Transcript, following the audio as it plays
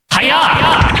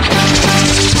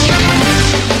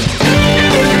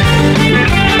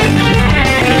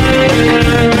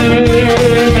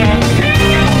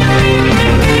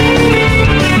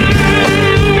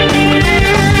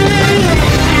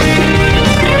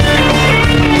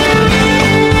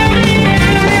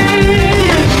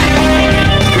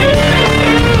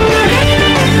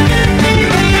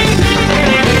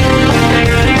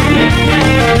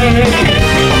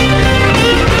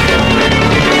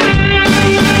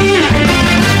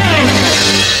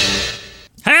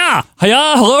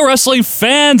Hiya, hello wrestling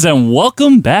fans, and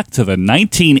welcome back to the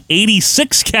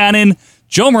 1986 Canon.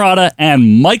 Joe Murata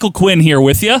and Michael Quinn here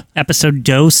with you. Episode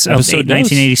dose of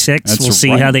 1986. That's we'll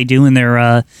see right. how they do in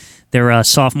their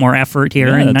sophomore effort here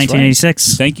in 1986.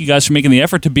 Right. Thank you guys for making the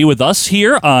effort to be with us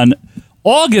here on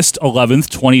August 11th,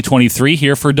 2023,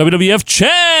 here for WWF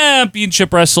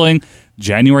Championship Wrestling,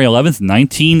 January 11th,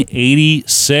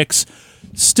 1986.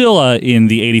 Still in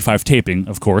the 85 taping,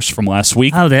 of course, from last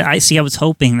week. Oh, I see. I was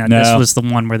hoping that this was the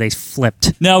one where they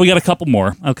flipped. No, we got a couple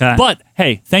more. Okay. But,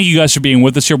 hey, thank you guys for being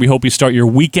with us here. We hope you start your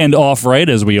weekend off right,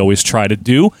 as we always try to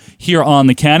do here on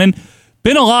the Canon.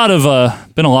 Been a lot of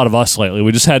us lately.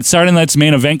 We just had Saturday Night's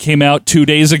Main Event came out 2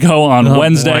 days ago on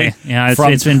Wednesday. Boy. Yeah,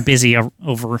 it's been busy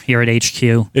over here at HQ.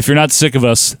 If you're not sick of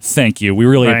us, thank you. We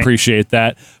really appreciate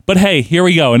that. But hey, here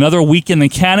we go. Another week in the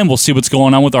Canon. We'll see what's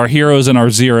going on with our heroes and our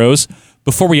zeros.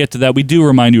 Before we get to that, we do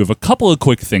remind you of a couple of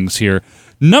quick things here.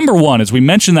 Number one, as we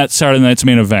mentioned that Saturday Night's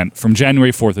Main Event from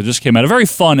January 4th, it just came out. A very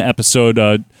fun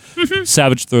episode.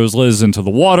 Savage throws Liz into the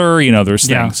water. You know, there's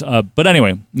things. But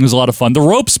anyway, it was a lot of fun. The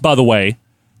ropes, by the way,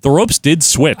 the ropes did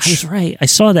switch. I was right. I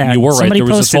saw that. You were Somebody right.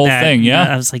 There was this whole thing,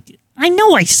 yeah. I was like, I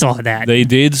know I saw that. They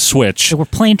did switch. They were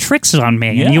playing tricks on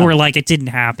me, and you were like, it didn't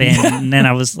happen. And then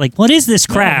I was like, what is this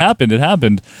crap? It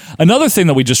happened. Another thing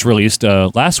that we just released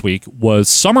last week was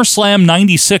SummerSlam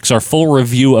 96, our full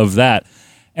review of that.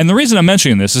 And the reason I'm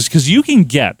mentioning this is because you can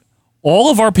get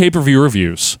all of our pay-per-view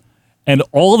reviews and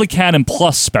all of the Canon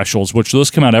Plus specials, which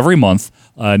those come out every month.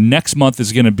 Next month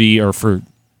is going to be, for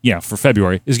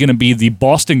February, is going to be the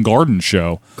Boston Garden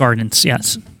Show. Gardens,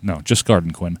 yes. No, just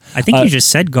Garden, Quinn. I think you just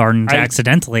said Gardens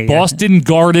accidentally. Boston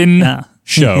Garden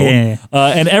Show. Yeah.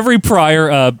 And every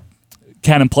prior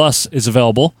Canon Plus is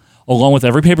available, along with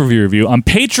every pay-per-view review, on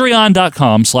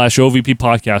patreon.com/OVP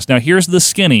podcast. Now, here's the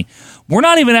skinny. We're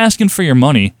not even asking for your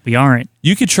money. We aren't.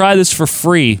 You could try this for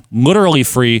free, literally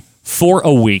free, for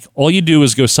a week. All you do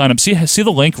is go sign up. See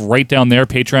the link right down there,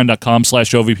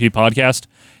 patreon.com/OVP podcast?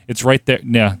 It's right there.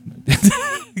 Yeah.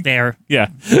 There. Yeah.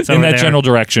 In that general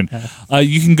direction.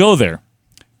 You can go there.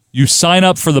 You sign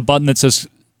up for the button that says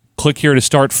click here to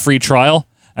start free trial,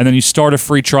 and then you start a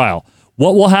free trial.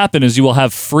 What will happen is you will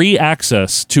have free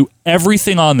access to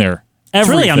everything on there.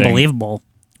 Everything. It's really unbelievable.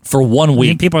 For 1 week. I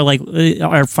think people are like,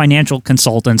 our financial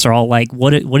consultants are all like,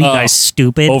 what are you guys,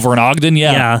 stupid? Over in Ogden,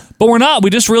 yeah. But we're not.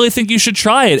 We just really think you should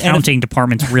try it. Accounting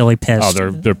department's really pissed. Oh,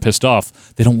 they're pissed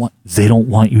off. They don't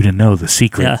want you to know the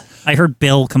secret. Yeah. I heard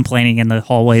Bill complaining in the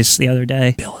hallways the other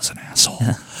day. Bill is an asshole.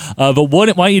 Yeah. But why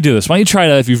don't you do this? Why don't you try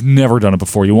it if you've never done it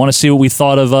before? You want to see what we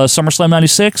thought of SummerSlam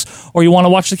 96, or you want to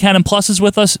watch the Canon Pluses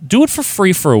with us? Do it for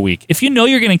free for a week. If you know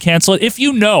you're going to cancel it, if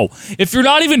you're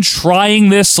not even trying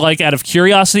this like out of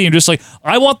curiosity and just like,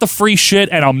 I want the free shit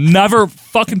and I'm never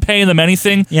fucking paying them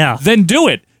anything, then do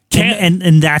it.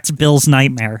 And that's Bill's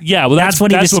nightmare. Yeah, well, that's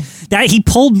what he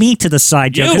pulled me to the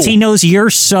side, Joe, because he knows you're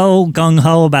so gung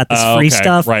ho about this free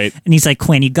stuff, right? And he's like,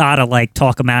 Quinn, you gotta like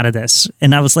talk him out of this.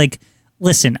 And I was like,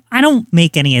 listen, I don't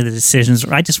make any of the decisions.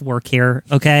 I just work here,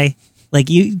 okay? Like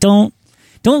you don't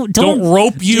rope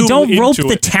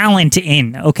the talent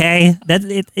in, okay?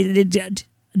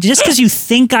 Just because you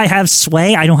think I have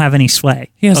sway, I don't have any sway.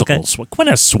 He has a little sway. Quinn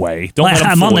has sway. Don't let him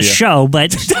I'm fool on the you. show,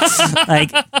 but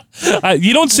like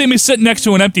you don't see me sitting next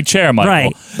to an empty chair, Michael.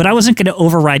 Right, but I wasn't going to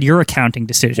override your accounting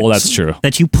decisions. Well, that's true.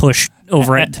 That you push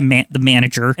over at the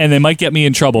manager. And they might get me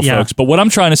in trouble, folks. But what I'm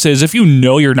trying to say is if you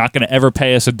know you're not going to ever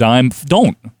pay us a dime,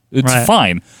 don't. It's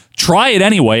fine. Try it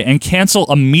anyway and cancel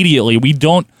immediately. We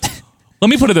don't... Let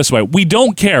me put it this way. We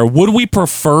don't care. Would we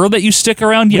prefer that you stick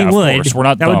around? Yeah, we would. Of course. We're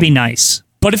not That dumb. would be nice.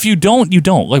 But if you don't, you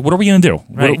don't. Like, what are we going to do?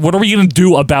 Right. What are we going to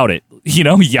do about it?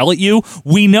 Yell at you?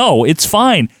 We know. It's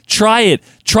fine. Try it.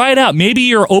 Try it out. Maybe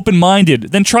you're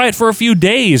open-minded. Then try it for a few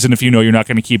days. And if you know you're not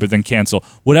going to keep it, then cancel.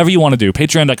 Whatever you want to do.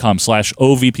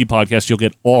 Patreon.com/OVP podcast. You'll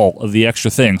get all of the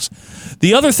extra things.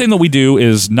 The other thing that we do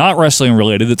is not wrestling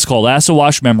related. It's called Acid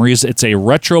Wash Memories. It's a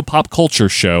retro pop culture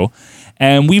show.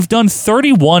 And we've done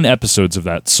 31 episodes of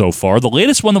that so far. The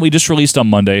latest one that we just released on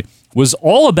Monday was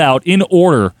all about, in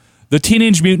order, the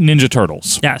Teenage Mutant Ninja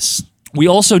Turtles. Yes. We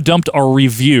also dumped our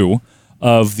review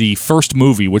of the first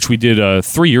movie, which we did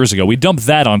 3 years ago. We dumped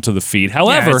that onto the feed.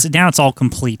 However... now it's all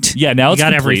complete. Yeah, now it's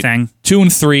got complete. Everything. 2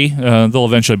 and 3, they'll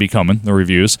eventually be coming, the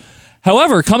reviews.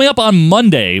 However, coming up on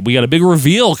Monday, we got a big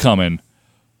reveal coming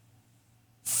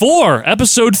for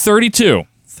episode 32.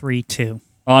 3-2.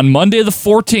 On Monday the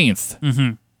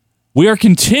 14th, we are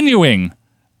continuing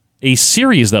a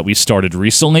series that we started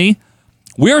recently.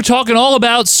 We are talking all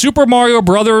about Super Mario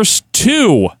Brothers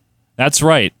 2. That's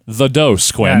right, the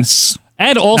dose, Quinn. Yes.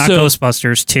 And also not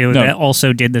Ghostbusters 2 that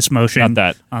also did this motion not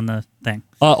that. on the thing.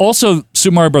 Also,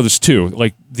 Super Mario Brothers 2,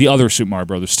 like the other Super Mario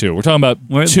Brothers 2. We're talking about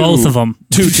both of them.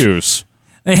 Two twos.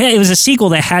 It was a sequel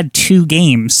that had 2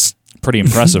 games. Pretty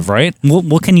impressive, right?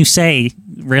 What can you say,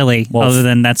 really, other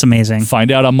than that's amazing?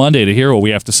 Find out on Monday to hear what we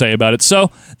have to say about it.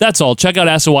 So that's all. Check out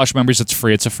Acid Wash Memories. It's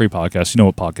free. It's a free podcast. You know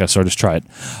what podcasts are. Just try it.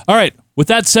 All right. With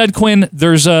that said, Quinn,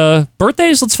 there's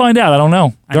birthdays. Let's find out. I don't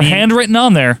know. They're handwritten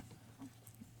on there.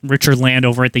 Richard Land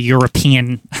over at the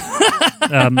European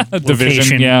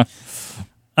division. Yeah.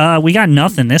 We got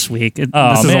nothing this week. This is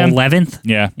 11th.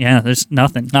 Yeah. There's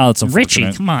nothing. No, that's unfortunate.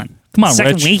 Richie, come on.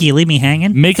 Second Rich. Week, you leave me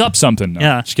hanging. Make up something.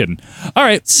 No, just kidding. All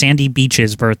right. Sandy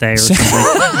Beach's birthday or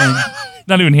something.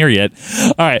 Not even here yet.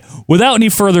 All right. Without any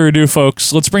further ado,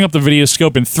 folks, let's bring up the video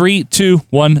scope in 3, 2,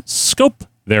 1, scope.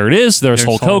 There it is. There's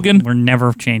Hulk Hogan. We're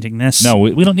never changing this. No,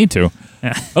 we don't need to.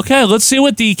 Yeah. Okay, let's see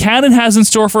what the Canon has in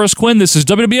store for us, Quinn. This is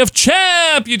WWF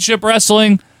Championship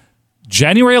Wrestling,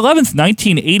 January 11th,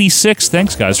 1986.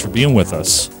 Thanks, guys, for being with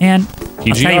us. And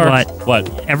PGR. I'll tell you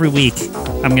what? Every week,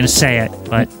 I'm going to say it,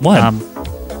 but what?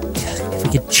 If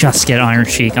we could just get Iron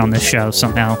Sheik on this show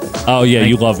somehow. Oh, yeah,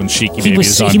 you love when Sheiky Baby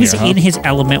is on He was here, in his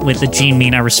element with the Gene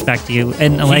Mean, I respect you.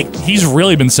 And he's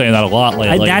really been saying that a lot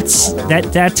lately.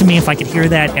 That to me, if I could hear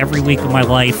that every week of my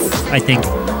life, I think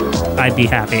I'd be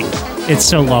happy. It's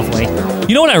so lovely.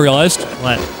 You know what I realized?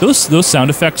 What? Those sound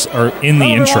effects are in the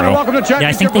intro. Yeah,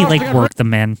 I think they work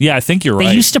them in. Yeah, I think you're right.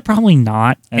 They used to probably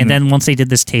not, and then once they did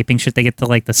this taping shit, they get to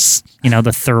this,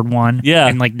 the third one. Yeah,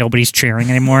 and nobody's cheering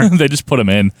anymore. They just put them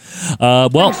in.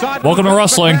 Welcome to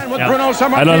wrestling.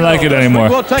 I don't like it anymore.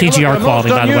 PGR quality,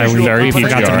 by the way, we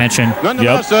forgot to mention.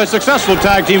 Nonetheless, a successful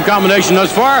tag team combination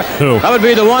thus far. Who? That would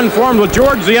be the one formed with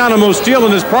George the Animal Steel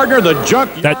and his partner, the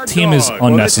Junkyard That team is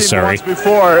unnecessary.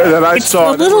 It's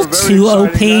a little too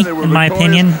OP, in my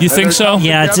opinion. You think so?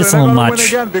 Yeah, it's just a little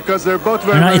much.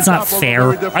 It's not fair.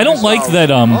 I don't like that.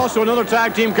 Also, another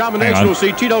tag team combination will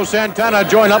see Tito Santana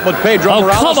join up with Pedro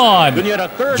Morales. Come on! Then yet a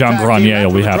third John tag Grenier team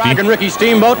will be happy. Dragon Ricky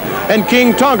Steamboat and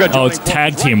King Tonga. Oh, it's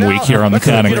tag team week here on the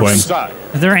Canon, Quinn.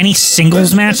 Are there any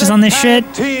singles matches on this shit?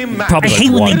 Probably I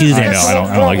hate when they do this. I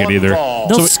don't like it either.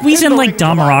 They'll squeeze in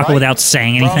Don Morocco without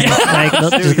saying anything,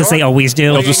 just because they always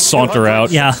do. They'll just saunter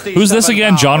out. Yeah. Who's this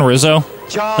again? John Rizzo?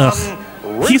 Ugh.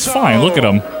 He's fine. Look at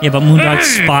him. Yeah, but Moondog's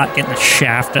Spot getting the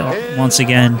shaft once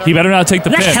again. He better not take the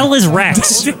pin. Who the hell is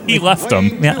Rex? He left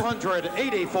him. Yeah.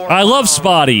 I love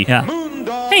Spotty. Yeah.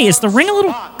 Hey, is the ring a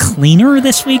little cleaner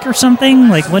this week or something?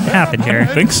 What happened here? I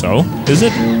think so. Is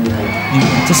it?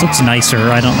 It just looks nicer.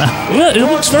 I don't know. Yeah,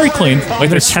 it looks very clean. Like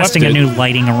they're testing a new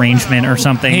lighting arrangement or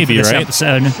something Maybe, for this right?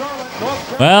 episode.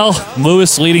 Well,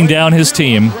 Lewis leading down his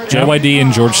team, JYD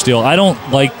and George Steele. I don't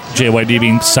like JYD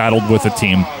being saddled with a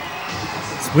team.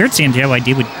 It's weird seeing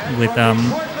JYD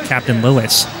with Captain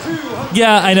Lewis.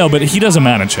 Yeah, I know, but he doesn't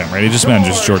manage him, right? He just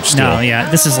manages George Steele. No,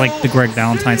 yeah. This is like the Greg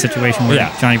Valentine situation where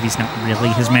Johnny V's not really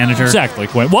his manager. Exactly.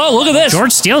 Whoa, look at this.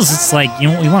 George Steele's, it's like, you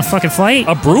want to fucking fight?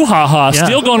 A brouhaha. Yeah.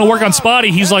 Steele going to work on Spotty.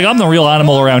 He's like, I'm the real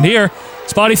animal around here.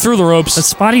 Spotty through the ropes. But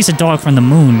Spotty's a dog from the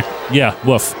moon. Yeah,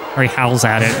 woof. Or he howls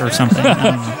at it or something.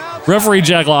 Referee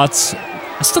Jack Lotz.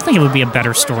 I still think it would be a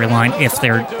better storyline if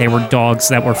they were dogs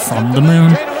that were from the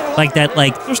moon. Like that,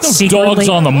 there's no dogs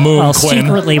on the moon, well, Quinn.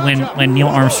 Secretly, when Neil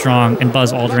Armstrong and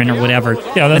Buzz Aldrin or whatever,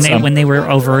 when they were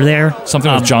over there,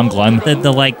 something with John Glenn,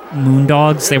 the moon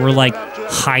dogs, they were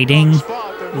hiding,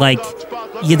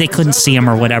 they couldn't see him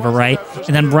or whatever, right?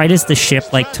 And then right as the ship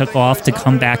took off to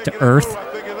come back to Earth,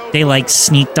 they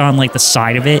sneaked on the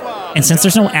side of it. And since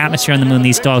there's no atmosphere on the moon,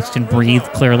 these dogs can breathe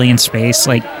clearly in space.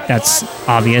 That's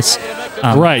obvious.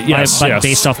 Right, yes, but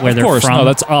based off where they're from. No,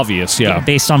 that's obvious, yeah.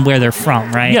 Based on where they're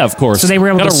from, right? Yeah, of course. So they were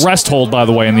able to... a rest hold, by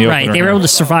the way, in the opener. Right, they were able to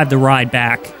survive the ride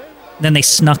back. Then they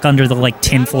snuck under the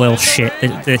tinfoil shit,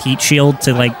 the heat shield,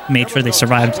 to make sure they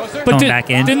survived going back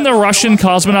in. Didn't the Russian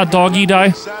cosmonaut doggy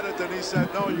die?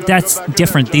 That's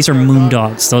different. These are moon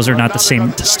dogs. Those are not the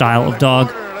same style of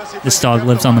dog. This dog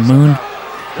lives on the moon.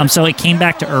 So it came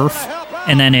back to Earth,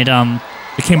 and then it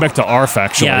came back to Arf,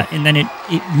 actually. Yeah, and then it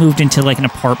moved into an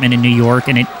apartment in New York,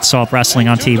 and it saw wrestling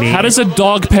on TV. How does a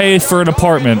dog pay for an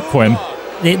apartment, Quinn?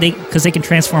 Because they can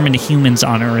transform into humans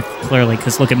on Earth, clearly,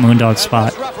 because look at Moondog's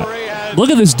Spot. Look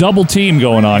at this double team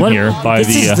going on here.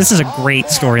 This is a great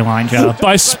storyline, Joe.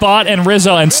 By Spot and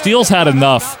Rizzo, and Steele's had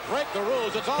enough.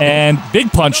 And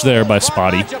big punch there by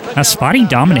Spotty. Now Spotty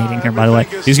dominating here, by the way.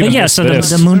 He's gonna miss so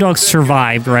this. the Moondogs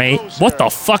survived, right? What the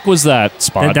fuck was that,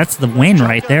 Spot? That's the win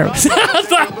right there.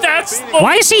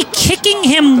 Why is he kicking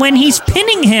him when he's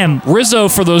pinning him? Rizzo,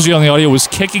 for those of you on the audio, was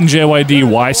kicking JYD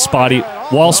while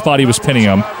Spotty was pinning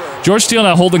him. George Steele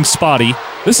now holding Spotty.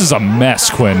 This is a mess,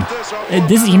 Quinn.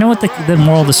 You know what the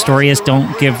moral of the story is?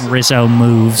 Don't give Rizzo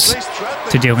moves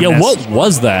to do. Yeah, what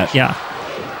was that? Yeah.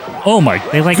 Oh my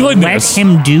goodness. Let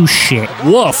him do shit.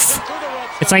 Woof.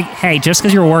 It's like, hey, just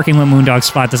because you're working with Moondog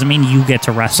Spot doesn't mean you get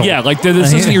to wrestle. Yeah, like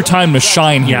this isn't your time to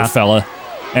shine here, Yeah. fella.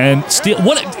 And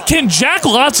can Jack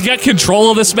Lotz get control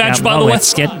of this match? By the way,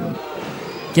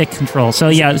 get control. So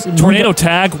yeah, tornado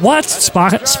tag. What?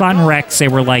 Spot and Rex, they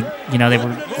were like, they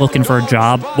were looking for a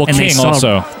job. Well, and King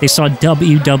they saw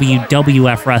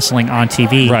WWF wrestling on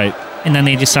TV, right? And then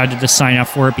they decided to sign up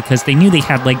for it because they knew they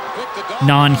had like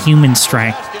non-human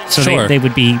strength, so they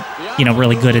would be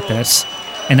really good at this.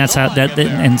 And that's how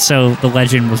and so the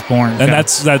legend was born. And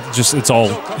it's all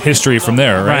history from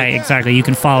there, right? Right, exactly. You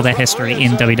can follow that history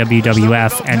in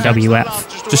WWF and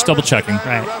WF. Just double checking.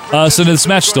 Right. So this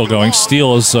match still going.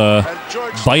 Steel is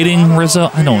biting Rizzo.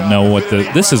 I don't know what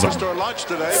this is. It's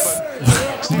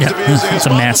a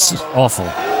mess. Awful.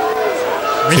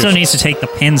 Rizzo needs to take the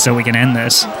pin so we can end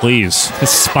this. Please. Because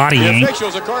Spotty ain't.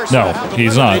 No,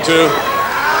 he's not.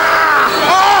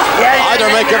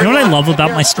 You know what I love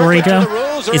about my story, Joe?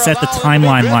 Is that the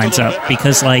timeline lines up.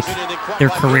 Because, like, their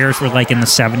careers were, like, in the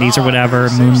 70s or whatever,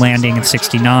 moon landing in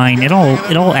 69. It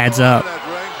all adds up.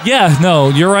 Yeah, no,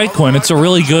 you're right, Quinn. It's a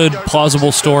really good,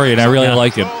 plausible story, and I really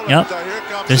like it. Yep.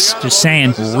 Just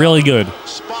saying. Really good.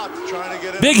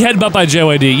 Big headbutt by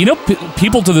JYD.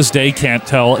 People to this day can't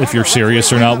tell if you're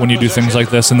serious or not when you do things like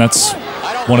this, and that's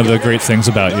one of the great things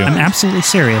about you. I'm absolutely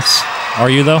serious. Are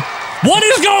you, though? What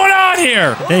is going on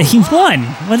here? He won.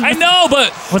 I know,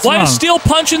 but why is Steel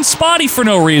punching Spotty for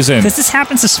no reason? Because this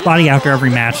happens to Spotty after every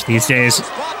match these days.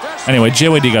 Anyway,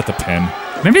 JYD got the pin.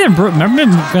 Maybe they're going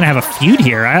to have a feud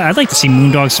here. I'd like to see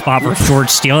Moondog Spot versus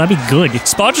George Steele. That'd be good.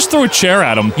 Spot just threw a chair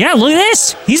at him. Yeah, look at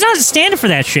this. He's not standing for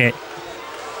that shit.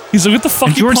 He's like, what the fuck?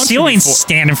 And George Steele ain't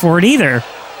standing for it either.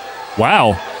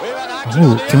 Wow.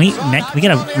 Ooh, can we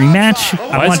get a rematch?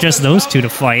 I want just those two to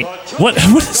fight. What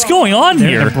is going on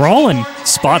here? They're brawling.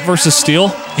 Spot versus Steel?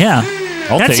 Yeah.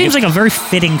 That seems like a very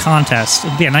fitting contest.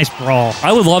 It'd be a nice brawl.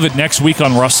 I would love it next week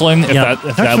on Wrestling.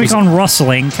 Next week on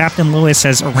Wrestling, Captain Lewis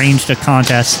has arranged a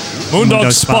contest.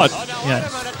 Moondog Spot. Yeah.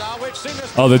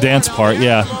 Oh, the dance part,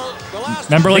 yeah.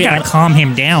 Remember, they gotta calm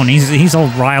him down. He's all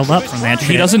riled up from that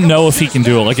shit. He doesn't know if he can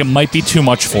do it. Like, it might be too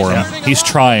much for him. Yeah. He's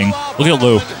trying. Look at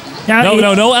Lou. Now,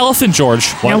 no Elephant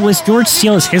George. Now, was George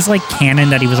Steele, is his, like,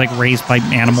 canon that he was, like, raised by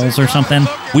animals or something?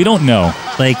 We don't know.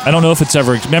 Like, I don't know if it's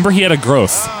ever... Remember, he had a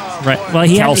growth. Right. Well,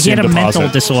 he had a mental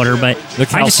disorder, but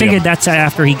I just figured that's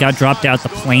after he got dropped out the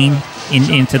plane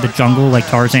into the jungle, like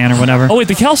Tarzan or whatever. Oh, wait,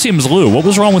 the calcium's Lou. What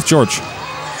was wrong with George?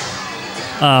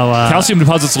 Calcium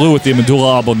deposits Lou with the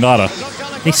medulla oblongata.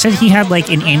 They said he had, like,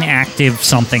 an inactive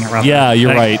something or other. Yeah,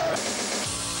 you're right.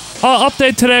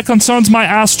 Update today concerns my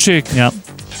ass cheek. Yep.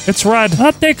 It's red.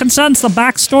 Update concerns the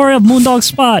backstory of Moondog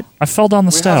Spot. I fell down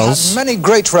the stairs. Many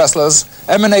great wrestlers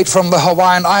emanate from the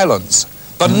Hawaiian Islands,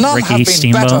 but none have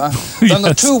been better than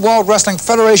the two World Wrestling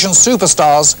Federation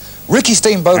superstars, Ricky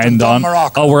Steamboat and Don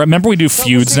Muraco. Oh, remember we do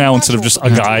feuds now instead of just a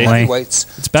guy.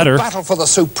 It's better. Battle for the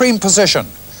supreme position.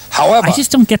 However, I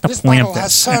just don't get the point of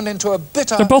this.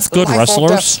 They're both good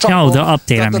wrestlers. No, the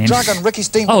update, I mean.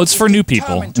 Oh, it's for new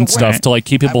people and stuff to like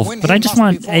keep people. But I just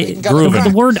want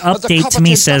the word update to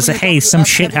me says, hey, some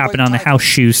shit happened on the house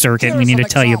shoe circuit and we need to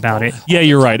tell you about it. Yeah,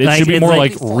 you're right. It should be more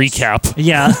like recap.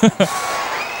 Yeah.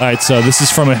 All right, so this is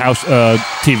from a house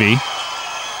TV.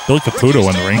 Billy Caputo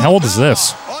in the ring. How old is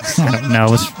this? I don't know.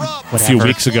 It was a few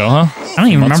weeks ago, huh? I don't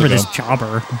even remember this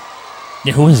jobber.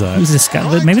 Yeah, who is that? Who's this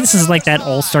guy? Maybe this is like that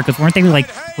All-Star, because weren't they like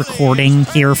recording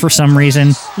here for some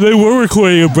reason? They were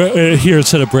recording here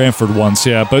instead of Brantford once,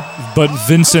 yeah. But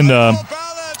Vince and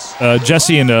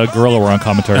Jesse and Gorilla were on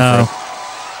commentary. Oh.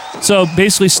 So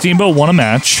basically, Steamboat won a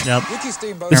match. Yep.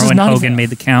 Remember when Hogan made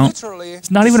the count? It's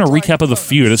not even a recap of the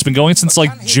feud. It's been going since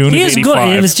like June of '85. He is good.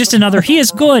 It was just another. He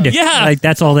is good. Yeah, like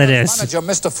that's all that is. Manager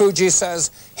Mr. Fuji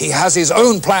says he has his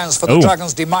own plans for the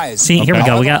Dragon's demise. See, here we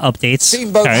go. We got updates.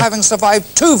 Steamboat, having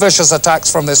survived 2 vicious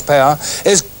attacks from this pair,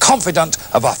 is confident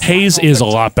of a. Hayes is a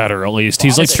lot better, at least.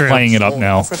 He's like playing it up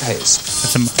now. That's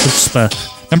some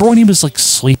chutzpah. Remember when he was like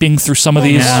sleeping through some of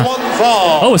these? Yeah.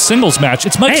 Oh, a singles match.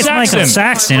 It's Mike Saxton. It's Michael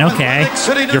Saxton. Okay.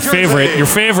 Your favorite. Your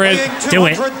favorite. Do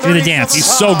it. Do the dance. He's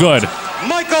so good.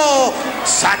 Michael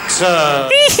Saxton.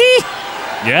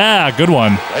 Yeah, good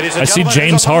one. I see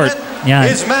James Hart. Yeah.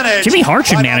 Jimmy Hart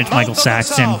should manage Michael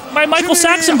Saxton. My Michael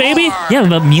Saxton, baby. Yeah,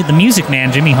 but the music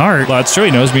man, Jimmy Hart. Well, that's true.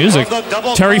 He knows music.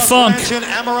 Terry Funk.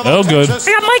 Oh, good. I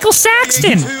got Michael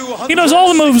Saxton. He knows all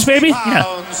the moves, baby.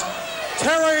 Yeah.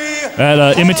 Terry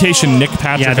That imitation Nick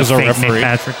Patrick is our referee. Nick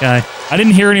Patrick guy. I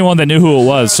didn't hear anyone that knew who it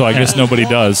was, so I guess nobody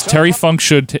does. Terry Funk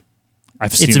should...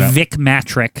 I've seen that. It's Vic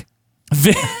Matrick.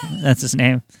 That's his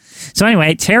name. So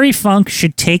anyway, Terry Funk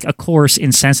should take a course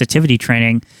in sensitivity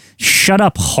training. Shut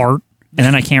up, Hart. And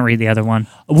then I can't read the other one.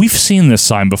 We've seen this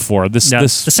sign before. The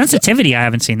sensitivity, I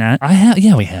haven't seen that. I have.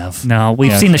 Yeah, we have. No,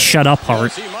 we've seen the shut up,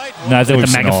 Hart. No, I think with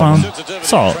the megaphone.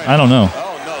 That's all. I don't know.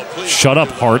 Shut up,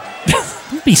 Hart.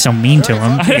 Don't be so mean to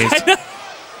him.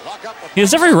 He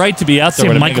has every right to be out there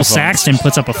with a Michael megaphone. Saxton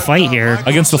puts up a fight here.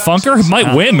 Against the Funker?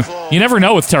 Might win. You never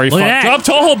know with Terry Funk. Drop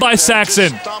toe hold by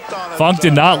Saxton. Funk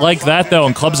did not like that, though,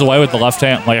 and clubs away with the left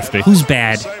hand. Lefty. Who's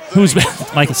bad? Who's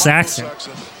bad? Saxton.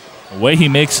 The way he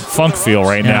makes Funk feel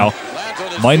right now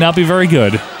might not be very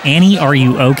good. Annie, are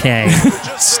you okay?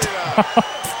 Stop.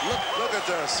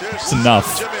 It's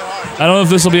enough. I don't know if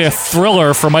this will be a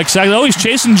thriller for Mike Saxton. Oh, he's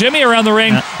chasing Jimmy around the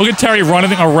ring. Look at Terry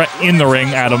running in the ring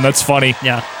at him. That's funny.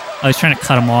 Yeah. I was trying to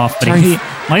cut him off, but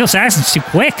Michael Saxton's too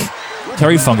quick.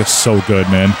 Terry Funk is so good,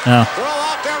 man.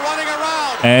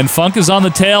 And Funk is on the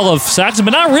tail of Saxton,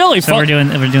 but not really. So we're doing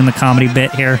the comedy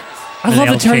bit here. I love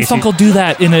that Terry Funk will do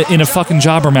that in a fucking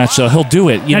jobber match, though. He'll do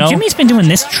it, you know? Jimmy's been doing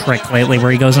this trick lately where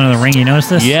he goes into the ring. You notice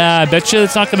this? Yeah, I bet you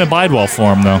it's not going to abide well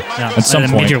for him, though, at some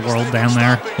point. Midget world down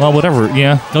there. Well, whatever,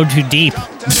 yeah. Go too deep.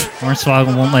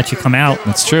 Hornswoggle won't let you come out.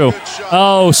 That's true.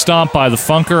 Oh, stomp by the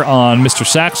Funker on Mr.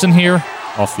 Saxton here,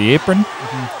 off the apron.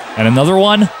 Mm-hmm. And another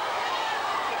one.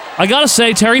 I gotta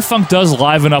say, Terry Funk does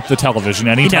liven up the television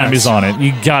anytime he's on it.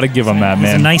 You gotta give him that, man.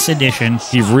 He's a nice addition.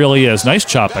 He really is. Nice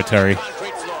chop by Terry.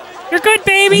 You're good,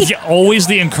 baby. Yeah, always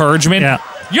the encouragement. Yeah.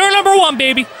 You're number one,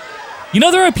 baby. You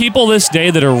know, there are people this day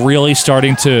that are really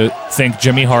starting to think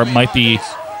Jimmy Hart might be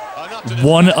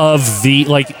one of the,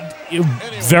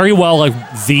 very well,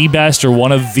 the best or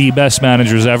one of the best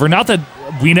managers ever. Not that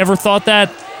we never thought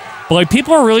that, but,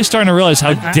 people are really starting to realize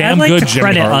how damn good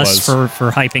Jimmy Hart was. I'd like to credit us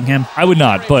for hyping him. I would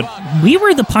not, but... We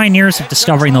were the pioneers of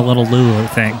discovering the little Lulu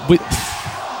thing.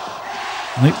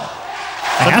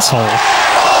 Asshole.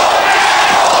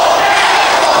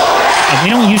 We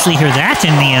don't usually hear that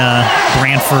in the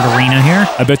Brantford Arena here.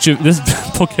 I bet you this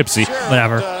Poughkeepsie.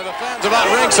 Whatever. The fans about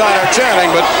ringside are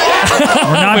chanting, but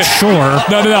we're not sure.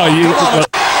 No.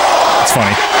 It's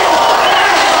funny.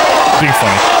 Being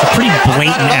funny. It's a pretty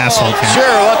blatant asshole.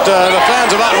 Sure, what the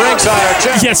fans about ringside are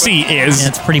chanting. Yes, he is. Yeah,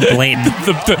 it's pretty blatant.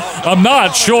 I'm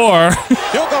not sure.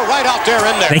 He'll go right out there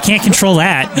in there. They can't control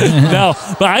that. No,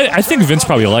 but I think Vince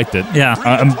probably liked it.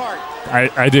 Yeah.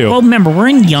 I do. Well, remember, we're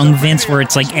in young Vince, where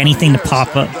it's like anything to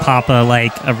pop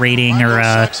a rating or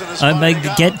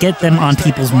get them on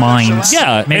people's minds.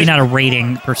 Yeah, maybe not a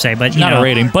rating per se, but not a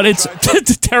rating. But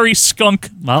it's Terry Skunk.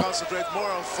 Well,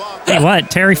 hey, what?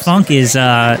 Terry Funk is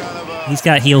he's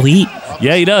got heel heat.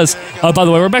 Yeah, he does. By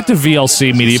the way, we're back to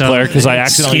VLC Media Player because I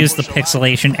accidentally excuse the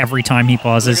pixelation every time he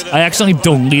pauses. I accidentally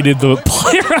deleted the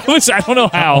player. I don't know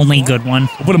how. The only good one.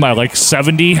 What am I,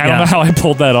 70? I don't know how I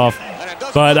pulled that off.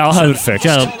 But I'll have it fixed.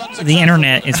 Joe, the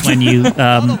internet is when you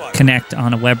connect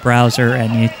on a web browser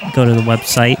and you go to the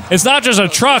website. It's not just a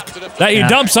truck that you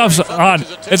dump stuff on.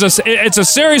 It's a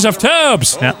series of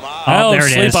tubes. Yeah. Oh, there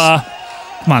it is.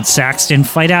 Come on, Saxton,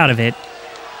 fight out of it.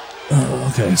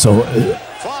 Okay, so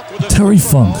Terry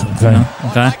Funk.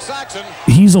 Okay.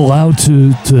 He's allowed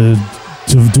to do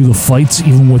the fights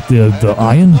even with the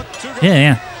iron.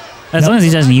 Yeah. As long as he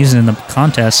doesn't use it in the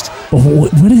contest. But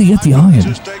where did he get the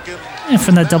iron?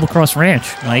 From that double cross ranch,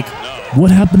 Mike.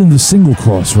 What happened in the single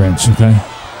cross ranch, okay?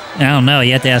 I don't know.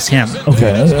 You have to ask him.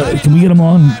 Okay, can we get him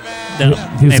on?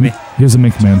 Maybe. Here's the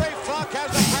Mink Man.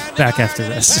 Back after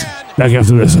this.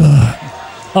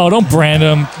 Oh, don't brand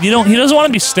him. He doesn't want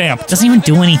to be stamped. Doesn't even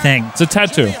do anything. It's a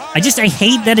tattoo. I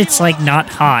hate that it's not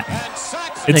hot.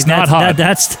 It's not hot.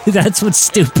 That's what's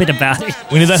stupid about it.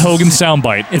 We need that Hogan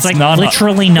soundbite. It's not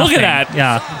literally hot. nothing. Look at that.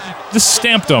 Yeah. Just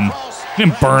stamped him. He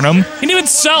didn't burn him. He didn't even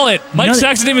sell it. Mike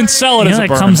Saxton didn't even sell it as a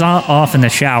burn. It comes off in the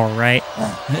shower, right?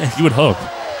 You would hope.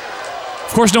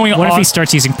 Of course, knowing what if he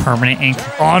starts using permanent ink?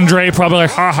 Andre probably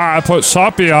haha, I put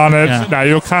Soppy on it. Yeah. Now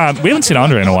you can't. We haven't seen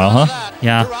Andre in a while, huh?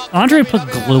 Yeah. Andre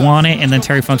put glue on it, and then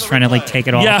Terry Funk's trying to take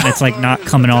it off, and it's not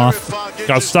coming off.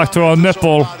 Got stuck to a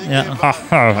nipple. Yeah.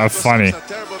 Haha, that's funny.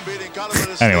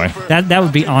 Anyway. That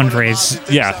would be Andre's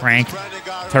prank.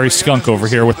 Terry Skunk over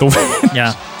here with the win.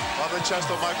 Yeah.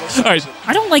 All right.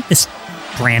 I don't like this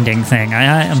branding thing.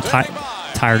 I'm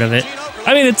tired of it.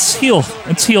 I mean, it's heel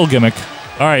gimmick.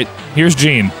 All right, here's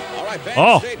Gene.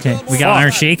 Oh, okay. We got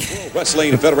Iron Sheik.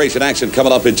 Wrestling Federation action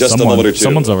coming up in just a moment or two.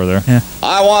 Someone's over there. Yeah.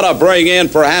 I want to bring in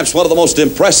perhaps one of the most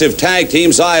impressive tag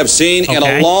teams I have seen in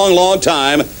a long, long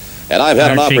time. And I've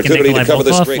had an opportunity to cover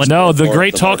this great No, the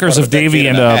great talkers of Davey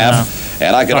and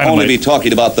and I can only be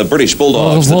talking about the British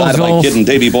Bulldogs, the Dynamite Kid and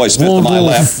Davey Boy Smith to my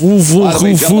left.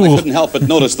 Finally, gentlemen, I couldn't help but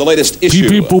notice the latest issue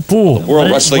of the World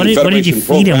Wrestling Federation what did you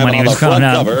feed him when he was growing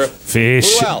up?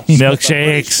 Fish,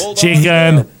 milkshakes,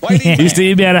 chicken. Used to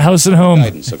eat me at a house and home.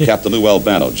 Guidance of Captain Lou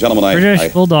Albano. Gentlemen,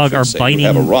 British Bulldog are biting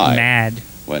mad.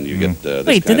 When you get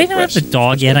Wait, did they not have the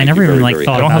dog yet? I never even thought about that.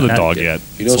 I don't have the dog yet.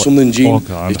 You know something, Gene?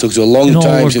 It took a long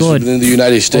time since we've been in the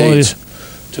United States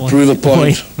to prove a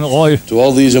point to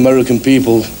all these American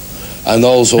people and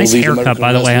also nice these haircut, American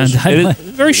by the way.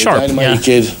 Very sharp. Dynamite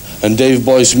Kid and Dave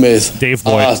Boy Smith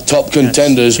are top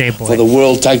contenders for the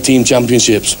World Tag Team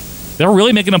Championships. They're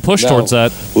really making a push towards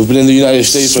that. We've been in the United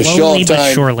States for a short time.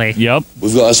 But surely. Yep.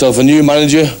 We've got ourselves a new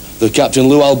manager, the Captain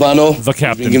Lou Albano. The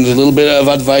captain. He's been giving us a little bit of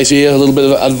advice here, a little bit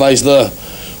of advice there.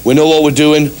 We know what we're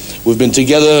doing. We've been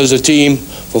together as a team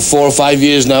for 4 or 5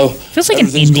 years now. Feels like an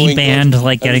indie band,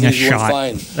 like getting a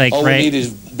shot. Like, all right? we need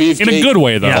is beefcake, in a good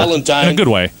way, though. Valentine, in a good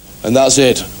way. And that's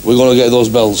it. We're going to get those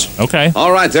belts. Okay.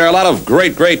 All right, there are a lot of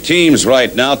great teams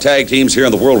right now. Tag teams here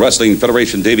in the World Wrestling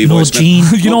Federation. Davey Boy Smith. Gene.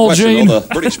 Gene. The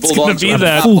British Bulldogs are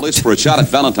the police for a shot at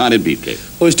Valentine and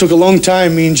Beefcake. Well, it took a long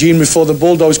time, me and Gene, before the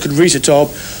Bulldogs could reach the top.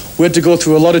 We had to go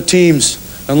through a lot of teams.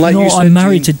 And like you said, I'm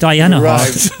married Gene, to Diana.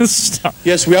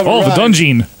 Yes, we have the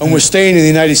Dungeon. And we're staying in the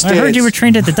United States. I heard you were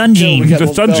trained at the Dungeon.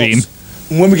 The Dungeon.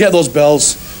 And when we get those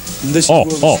belts, this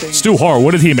is Stu Hart,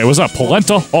 what did he make? Was that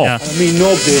polenta? Oh. Yeah. I mean,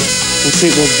 nobody will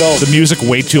take those belts. The music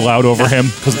way too loud over him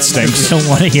because it stinks. Don't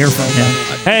want to hear from him.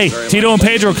 Hey, Tito and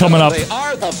Pedro coming up.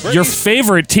 Your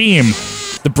favorite team,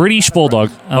 the British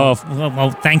Bulldog.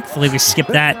 Well, thankfully we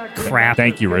skipped that crap.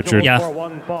 Thank you, Richard. Yeah.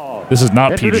 This is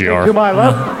not PGR. To my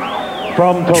left,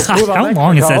 from God, how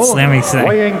long is that slamming thing?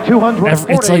 weighing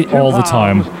 240 It's like all the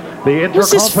time. Who's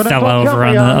this fella over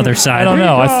on the other side? I don't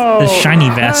know. The shiny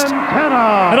vest.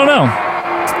 I don't know.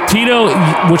 Tito,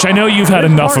 which I know you've had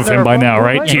enough of him by now,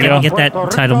 right, Tito? Get that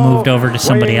title moved over to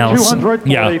somebody else.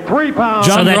 Yeah.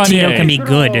 So that Tito can be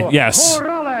good. Yes.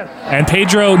 And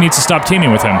Pedro needs to stop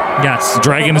teaming with him. Yes.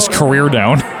 Dragging his career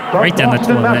down. Right down the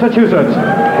toilet.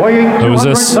 Who is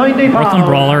this? Brooklyn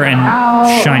Brawler and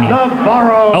Shiny.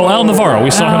 Oh, Al Navarro.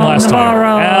 We saw him last time.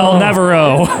 Al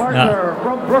Navarro.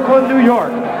 From Brooklyn, New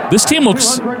York. This team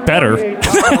looks better.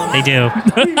 They do.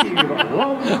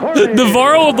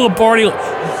 Navarro and Lombardi,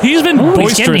 he's been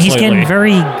boisterous he's getting lately.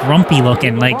 very grumpy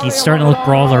looking. Like he's starting to look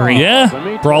brawlery.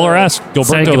 Yeah, brawler-esque.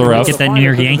 Gilberto the ref. Get that New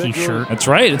York Yankees shirt. That's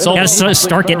right. It's all. You gotta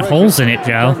start getting holes in it,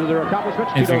 Joe.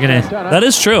 If you're gonna. That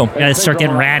is true. You gotta start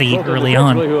getting ratty early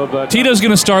on. Tito's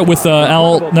gonna start with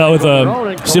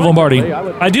Steve Lombardi.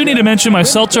 I do need to mention my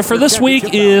seltzer for this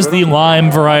week is the lime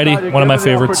variety, one of my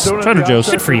favorites. Trader Joe's.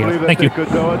 Good for you. Thank you.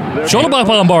 Shoulder block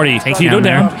by Lombardi. Tito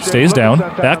down. Stays down.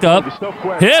 Back up.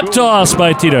 Hip toss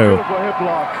by Tito.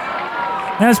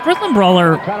 Now, is Brooklyn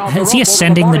Brawler, is he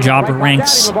ascending the jobber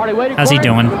ranks? How's he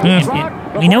doing?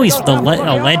 We know he's a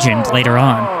legend later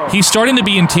on. He's starting to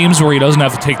be in teams where he doesn't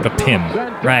have to take the pin.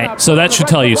 Right. So that should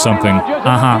tell you something.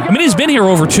 Uh-huh. I mean, he's been here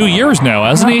over 2 years now,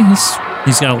 hasn't he?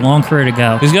 He's got a long career to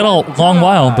go. He's got a long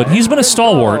while, but he's been a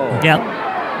stalwart. Yeah.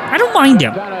 I don't mind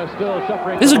him.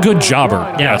 He's a good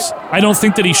jobber. Yes. I don't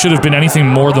think that he should have been anything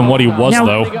more than what he was,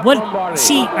 though.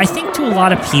 I think to a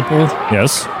lot of people,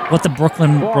 yes, what the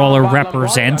Brooklyn Brawler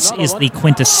represents is the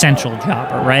quintessential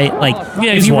jobber, right? Like,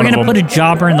 if you were going to put a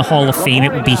jobber in the Hall of Fame,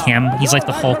 it would be him. He's like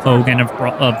the Hulk Hogan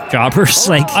of jobbers.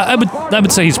 Like, I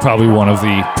would say he's probably one of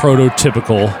the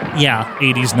prototypical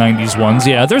 80s, 90s ones.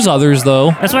 Yeah, there's others,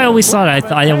 though. That's why I always thought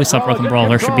I always thought Brooklyn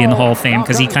Brawler should be in the Hall of Fame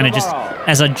because he kind of just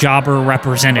as a jobber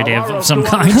representative of some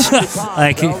kind.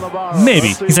 Like, maybe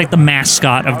he's like the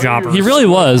mascot of jobbers. He really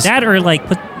was. That or like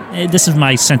this is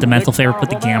my sentimental favorite. Put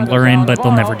the Gambler in, but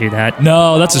they'll never do that.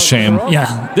 No, that's a shame.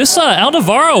 Yeah, this Al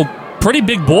Navarro, pretty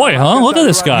big boy, huh? Look at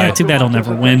this guy. Yeah, too bad he'll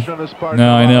never win.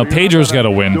 No, I know. Pedro's got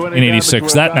to win in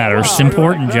 '86. That matters. It's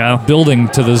important, Joe. Building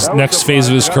to this next phase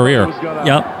of his career.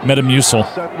 Yep.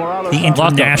 Metamucil. The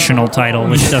international title,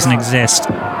 which doesn't exist.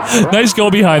 Nice go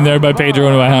behind there by Pedro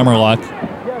into a hammerlock.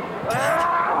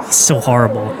 He's so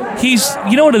horrible.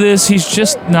 You know what it is? He's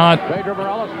just not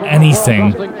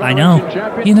anything. I know.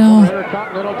 You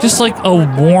know, just like a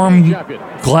warm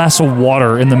glass of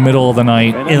water in the middle of the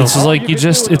night. It's just like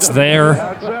it's there.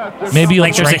 Maybe you'll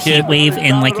like there's a drink heat wave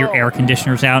and like your air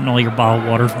conditioner's out and all your bottled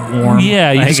water's warm.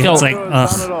 Yeah, you just go, it's like,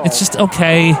 ugh. It's just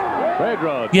okay.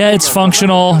 Yeah, it's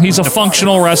functional. He's a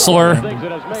functional wrestler.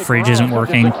 Fridge isn't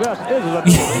working.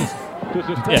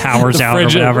 powers out or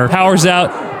whatever. Powers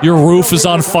out. Your roof is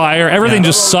on fire. Everything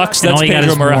just sucks. And That's all you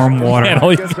Pedro got is warm water. And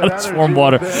all you got is warm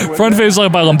water. Front face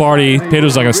lock by Lombardi.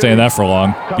 Pedro's not going to stay in that for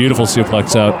long. Beautiful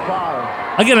suplex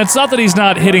out. Again, it's not that he's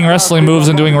not hitting wrestling moves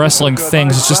and doing wrestling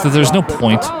things. It's just that there's no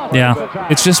point. Yeah.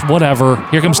 It's just whatever.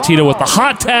 Here comes Tito with the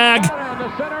hot tag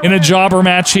in a jobber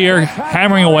match here,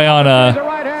 hammering away on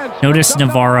Notice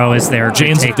Navarro is there.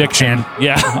 Jane's addiction.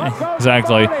 Yeah,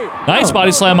 exactly. Nice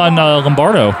body slam on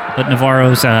Lombardo. But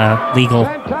Navarro's legal.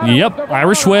 Yep.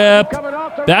 Irish whip.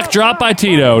 Backdrop by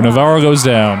Tito. Navarro goes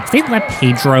down. If they let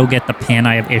Pedro get the pin,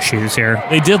 I have issues here.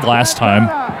 They did last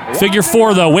time. Figure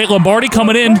 4, though. Wait, Lombardi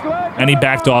coming in. And he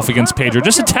backed off against Pedro.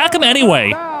 Just attack him anyway.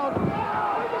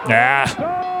 Nah.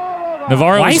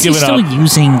 Navarro Why is is he giving still up.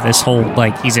 using this whole,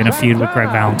 like, he's in a feud with Greg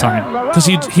Valentine? Because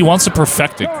he wants to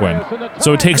perfect it, Quinn.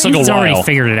 So it takes like a while. He's already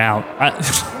figured it out.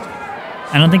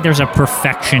 I don't think there's a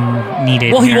perfection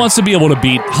needed. Well, he here. wants to be able to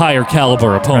beat higher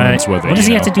caliber opponents with it. What does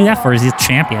he have to do that for? He's a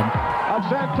champion.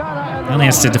 He only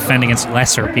has to defend against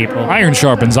lesser people. Iron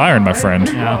sharpens iron, my friend.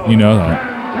 Yeah. You know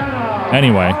that.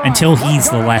 Anyway. Until he's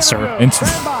the lesser.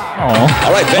 All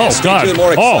right, God.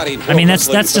 I mean, that's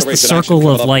just the circle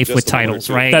of life with titles,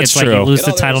 right? That's it's true. like you lose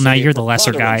the title, now you're the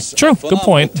lesser guy. True. Good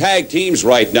point. Tag teams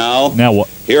right now. Now what?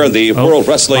 Here in the World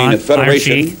Wrestling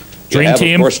Federation. Dream you have,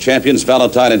 Team. Of course, champions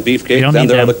Valentine and Beefcake. Then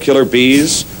there are the Killer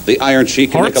Bees, the Iron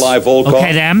Sheik and Nikolai Volkov.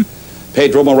 Okay, them.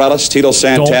 Pedro Morales, Tito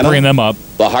Santana. Don't bring them up.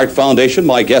 The Hart Foundation,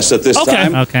 my guest at this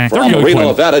time. Okay. From Reno,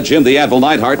 Nevada, Jim the Anvil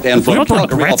Neidhart. And from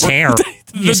Calgary, Brett's hair.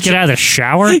 You just get out of the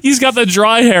shower? He's got the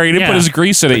dry hair. He didn't put his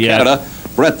grease in it yet. Canada,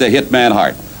 Brett the Hitman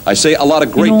Hart. I say a lot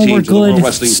of great teams in the World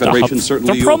Wrestling Federation.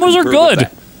 Certainly, the promos are good.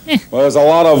 Well, there's a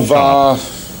lot of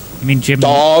I mean, Jim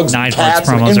dogs, Neidhart's cats,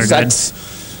 and promos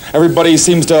insects. Everybody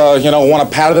seems to, want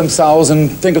to pat themselves and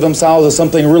think of themselves as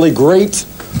something really great,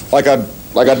 like a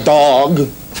dog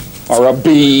or a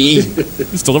bee.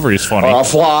 His delivery is funny. Or a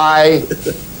fly.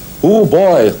 Ooh,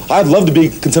 boy, I'd love to be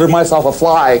considered myself a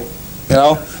fly.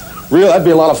 Real, that'd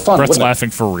be a lot of fun. Brett's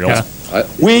laughing for real. Yeah.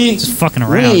 Just fucking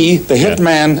around. We, the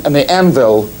Hitman and the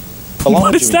Anvil.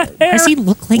 What is that hair? Why does he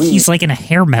look like he's like in a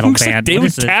hair metal Looks like band? David What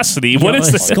is it? Cassidy. What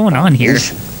is this? What's going on here?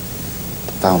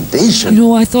 Foundation.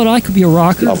 I thought I could be a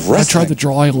rocker. Of wrestling. I tried the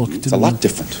dry look. It's a lot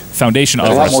different. Foundation of A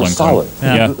lot more wrestling. solid.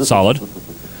 Yeah, solid.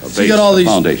 So you got all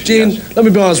these, Gene, let me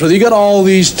be honest with you. You got all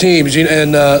these teams, Gene,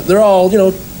 and they're all,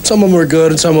 some of them are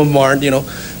good and some of them aren't,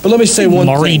 But let me say one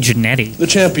Maury thing. Jannetty. The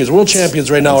champions, world champions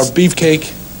right now are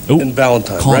Beefcake and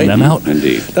Valentine, Calling right? them out.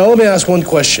 Indeed. Now let me ask one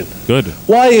question. Good.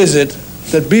 Why is it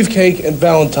that Beefcake and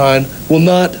Valentine will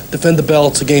not defend the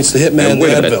belts against the Hitman and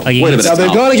the Anvil? Wait a minute. Now,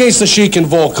 they've gone against the Sheik and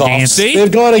Volkov. Nancy?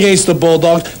 They've gone against the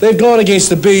Bulldogs. They've gone against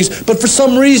the Bees. But for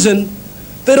some reason,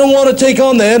 they don't want to take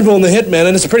on the Anvil and the Hitman,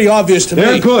 and it's pretty obvious to me.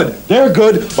 They're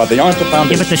good, but they aren't the Yeah,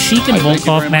 foundation. but the Sheik and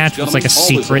Volkov match was like a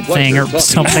secret thing or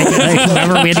something. Like,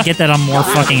 remember, we had to get that on More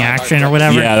Fucking Action or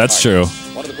whatever? Yeah, that's true.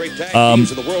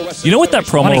 You know what that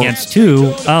promo... 1 against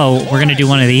 2. Oh, we're going to do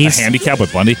one of A these? handicap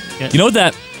with Bundy. You know what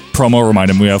that promo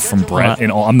reminded me of from Brett?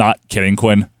 What? I'm not kidding,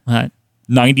 Quinn. What?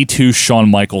 92 Shawn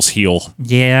Michaels heel.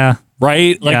 Yeah.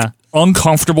 Right? Like, Yeah.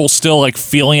 uncomfortable still, like,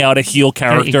 feeling out a heel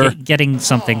character. Getting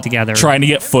something together. Trying to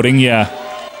get footing, yeah.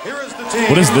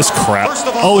 What is this crap?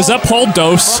 Oh, is that Paul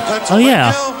Dose? Oh,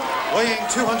 yeah.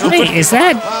 Wait, is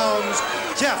that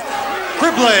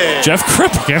Cribley. Jeff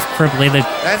Cribley. Jeff Cribley, the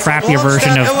crappier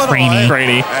version of Craney?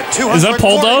 Craney. Is that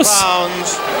Paul Dose?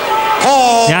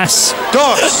 Paul Yes.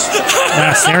 Dose.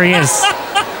 Yes, there he is.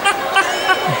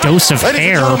 Dose of Ladies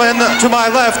hair. and gentlemen, to my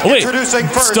left, Oh, wait. introducing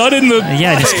first. Stud in the...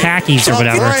 Yeah, just khakis or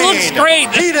whatever. Looks great.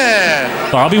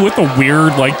 Heenan, Bobby with the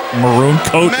weird, like, maroon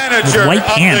coat. manager white of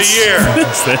pants. the year. What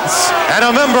is this? And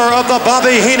a member of the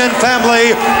Bobby Heenan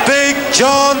family, Big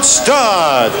John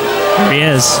Studd. There he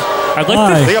is. I'd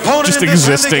like The to opponent just in this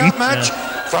existing. handicap match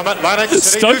from Atlantic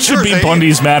City, Stud New should be Jersey,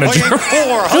 Bundy's manager. weighing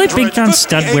I feel like Big John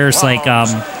Studd 458 wears like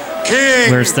King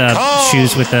wears the Kong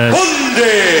shoes with the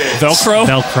Bundy. Velcro?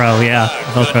 Velcro, yeah.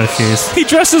 Velcro shoes. He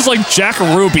dresses like Jack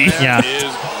Ruby. Yeah.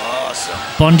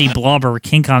 Bundy Blobber,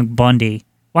 King Kong Bundy.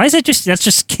 Why is it that's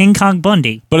just King Kong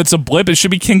Bundy? But it's a blip. It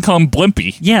should be King Kong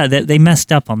Blimpy. Yeah, they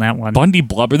messed up on that one. Bundy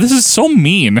Blubber. This is so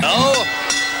mean.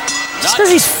 Just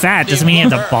because he's fat doesn't mean you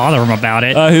have to bother him about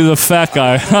it. He's a fat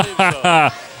guy.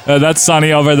 That's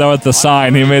Sonny over there with the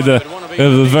sign. He made it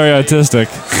was very artistic.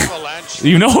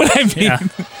 You know what I mean? Yeah.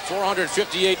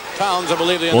 458 pounds, I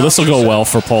believe. Well, this will go well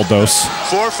for Paul Dose.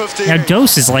 Now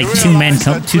Dose is like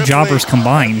two jobbers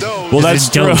combined. Well, that's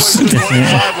true. Dose. So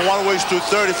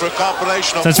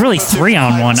it's really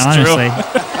 3-on-1, honestly.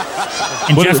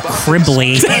 And What Jeff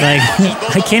Cribley,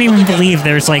 like, I can't even believe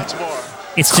there's like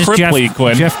It's just Cripply,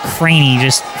 Quinn. Jeff Craney,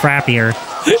 just crappier.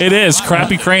 It is.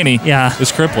 Crappy Craney. Yeah.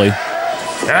 It's Cripply.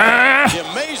 The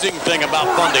amazing thing about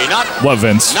Bundy, what,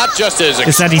 Vince? Not just his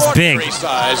is that he's big.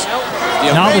 Size,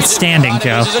 notwithstanding,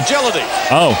 Joe.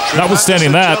 Oh,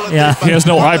 notwithstanding that, yeah. He has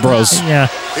no eyebrows. Yeah.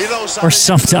 Or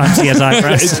sometimes he has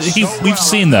eyebrows. We've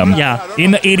seen them. Yeah.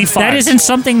 In the 85. That isn't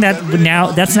something that's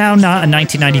now not a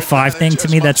 1995 thing to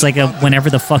me. That's like a whenever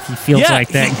the fuck he feels like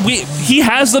thing. He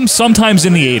has them sometimes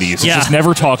in the 80s. It's just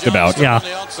never talked about. Yeah.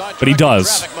 But he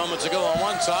does.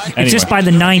 Anyway. It's just by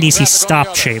the 90s he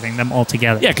stopped shaving them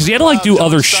altogether. Yeah, because he had to do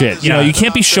other shit. You know, you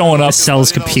can't be showing up.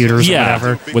 Sells computers or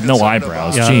whatever. With no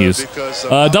eyebrows. Yeah.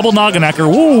 Jeez. Double Noggenacker.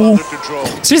 Woo.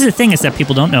 So the thing is that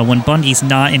people don't know. When Bundy's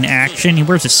not in action, he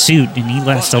wears a suit and he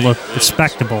has to look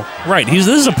respectable. Right. This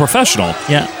is a professional.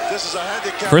 Yeah.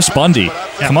 Chris Bundy. Yeah.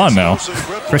 Come on now.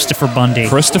 Christopher Bundy.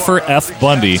 Christopher F.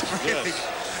 Bundy.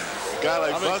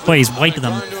 Boy, he's wiping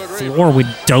the floor with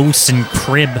Dose and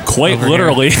Crib. Quite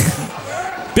literally.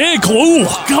 Big,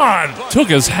 God. Took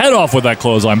his head off with that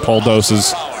clothesline, Paul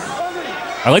Dose's.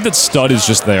 I like that Stud is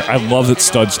just there. I love that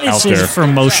Stud's out there. For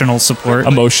emotional support.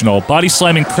 Emotional. Body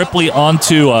slamming Cripply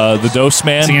onto the Dose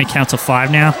man. Is he going to count to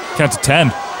 5 now? Count to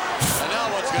 10.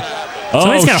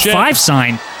 So he's got a 5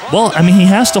 sign. Well, I mean, he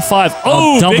has to 5.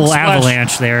 Oh, double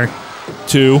avalanche there.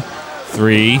 2,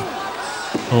 3,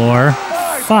 4,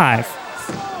 5.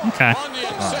 Okay.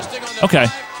 Okay.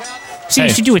 See, you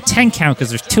should do a 10 count because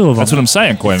there's 2 of them. That's what I'm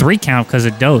saying, Quinn. 3 count because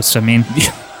of Dose. I mean,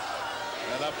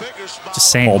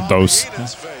 just saying. Paul Dose.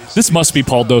 This must be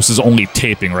Paul Dose's only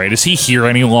taping, right? Is he here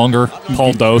any longer?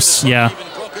 Paul Dose? Yeah.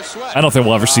 I don't think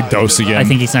we'll ever see Dose again. I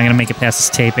think he's not going to make it past his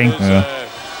taping. Yeah.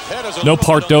 No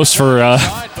part Dose for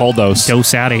Paul Dose.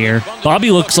 Dose out of here. Bobby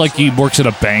looks like he works at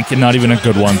a bank and not even a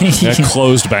good one. A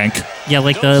closed bank. Yeah,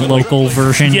 like the local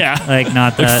version. Yeah. Like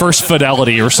not the... Like First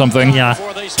Fidelity or something. Yeah.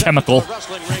 Chemical.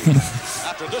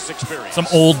 Some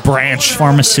old branch.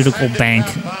 Pharmaceutical bank.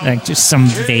 Like just some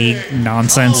vague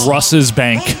nonsense. Russ's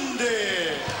Bank.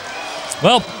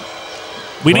 Well,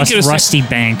 we didn't get a... Rusty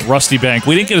Bank. Rusty Bank.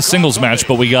 We didn't get a singles match,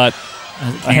 but we got...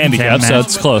 a handicap, so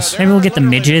it's close. Maybe we'll get the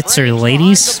midgets or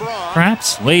ladies,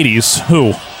 perhaps? Ladies?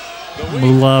 Who?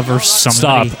 Mullah or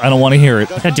somebody. Stop. I don't want to hear it.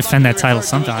 Gotta defend that title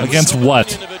sometime. Against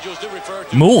what?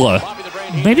 Mullah.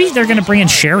 Maybe they're gonna bring in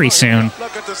Sherry soon.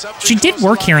 She did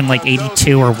work here in like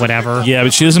 82 or whatever. Yeah,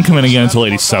 but she doesn't come in again until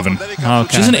 87.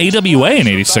 Okay. She's in AWA in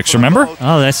 86, remember?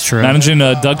 Oh, that's true. Managing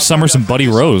Doug Summers and Buddy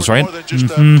Rose, right?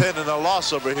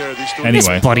 Mm-hmm.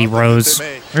 Anyway. Buddy Rose.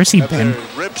 Where's he been?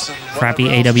 Crappy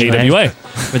AWA.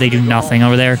 Where they do nothing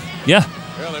over there. Yeah.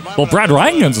 Well, Brad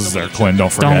Rheingans is there, Quinn,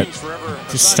 don't forget.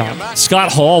 Just stop.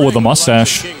 Scott Hall with a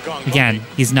mustache. Again,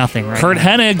 he's nothing right Kurt now.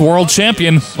 Hennig, world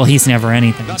champion. Well, he's never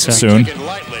anything. So. Soon.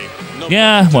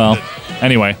 Yeah, well,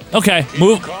 anyway. Okay,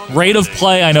 rate of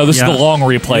play. I know this is the long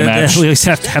replay match. We always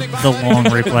have to have the long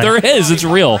replay. There is. It's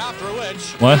real.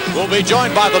 What? We'll be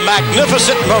joined by the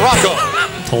magnificent Morocco.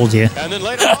 Told you. And then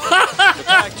later, the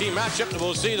tag team matchup,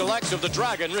 we'll see the likes of the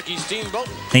Dragon, Ricky Steamboat.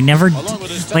 They never,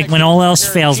 like when all else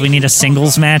fails, we need a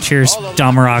singles match. Here's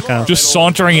Don Morocco. Just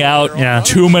sauntering out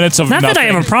 2 minutes of Not nothing. that I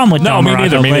have a problem with Don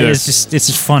Morocco. Me neither. It's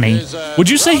just funny. Would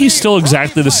you say he's still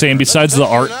exactly the same besides the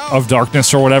art of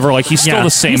darkness or whatever? Like he's still the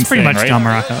same he's pretty thing, much right? Don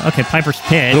Morocco. Okay, Piper's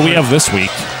Pit. What do we have this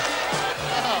week?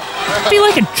 Be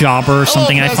like a jobber or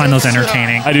something. I find those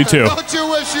entertaining. I do too.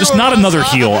 Just not another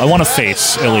heel. I want a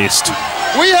face, at least.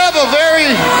 We have a very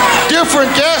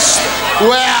different guest.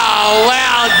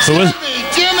 Wow, Jimmy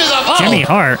the Jimmy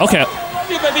Hart. Okay.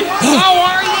 Hey, baby. How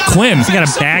are you? Quinn. He got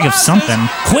a bag of something.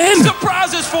 Quinn.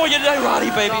 Surprises for you today,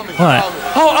 Roddy, baby. What?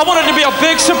 Oh, I want it to be a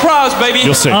big surprise, baby.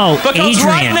 You'll see. Oh, because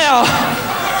right Adrian. now,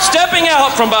 stepping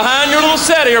out from behind your little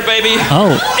set here, baby,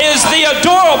 is the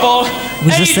adorable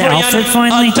Was this the Adrian outfit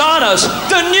finally? Adonis.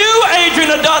 The new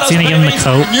Adrian Adonis. Is he gonna give him the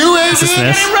coat? New Is this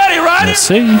Adrian? this? Get ready, Roddy. Let's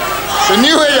see. The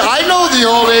new Adrian. I know the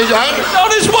old Adrian. On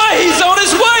his way. He's on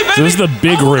his way, baby. So this is the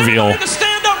big reveal.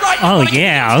 Stand up right. Oh,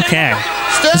 yeah, okay.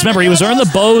 Because remember, he was wearing the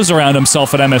bows around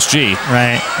himself at MSG.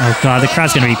 Right. Oh, God, the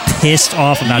crowd's going to be pissed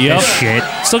off about this shit.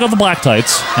 Still got the black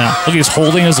tights. Yeah. Look, he's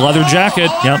holding his leather jacket.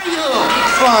 Yep.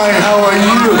 Fine, how are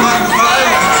you?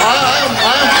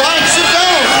 I'm fine. Sit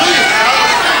down, please.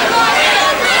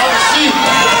 Have a seat.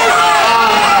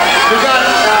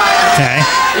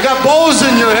 You got bows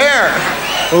in your hair.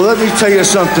 Well, let me tell you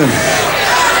something.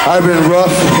 I've been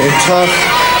rough and tough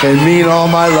and mean all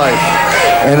my life.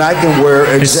 And I can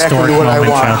wear exactly what I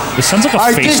want. This sounds like a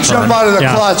I face did turn. jump out of the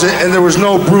closet and there was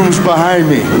no brooms behind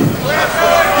me.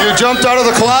 You jumped out of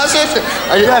the closet?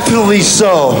 Definitely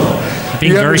so.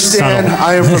 Being you very understand? subtle.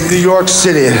 I am from New York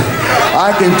City.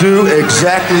 I can do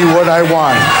exactly what I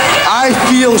want. I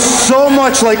feel so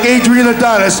much like Adrian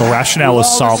Adonis. The rationale is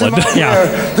solid. Yeah,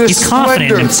 he's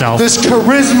confident in himself. This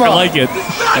charisma. I like it.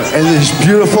 And these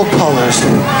beautiful colors.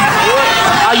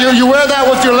 You wear that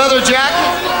with your leather jacket?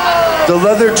 The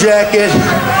leather jacket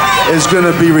is going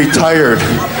to be retired.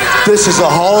 This is a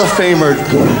Hall of Famer.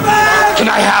 Can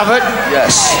I have it?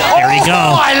 Yes. There you go.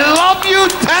 Oh, I love you.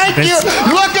 Thank you.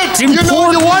 Look at you.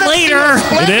 Know you want later.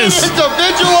 It is.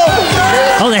 Individual.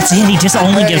 Oh, that's it. He just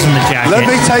only gives him the jacket. Let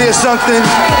me tell you something.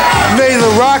 May the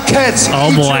Rockettes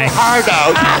eat your heart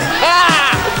out.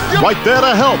 Right there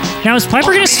to help. Now, is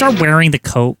Piper going to start wearing the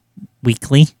coat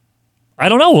weekly? I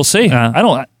don't know. We'll see. I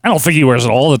don't think he wears it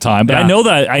all the time, but I know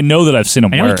that I've seen him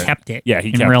wear it. He kept it. Yeah, he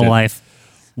in kept real it. life.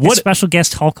 What special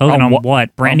guest Hulk Hogan on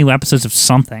what? Brand new episodes of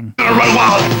something.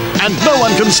 And no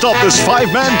one can stop this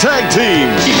 5-man tag team.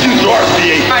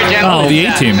 Oh, the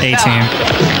A-Team.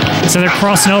 A-Team. So they're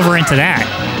crossing over into that.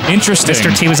 Interesting.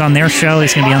 Mr. T was on their show.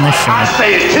 He's going to be on this show.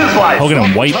 Hogan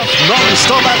in white.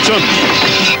 Non-stop action.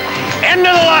 End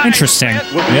of the line. Interesting.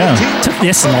 Yeah. It took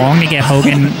this long to get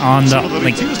Hogan on the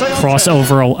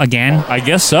crossover again. I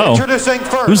guess so.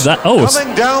 Who's that? Oh, it's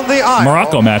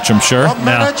Morocco match, I'm sure.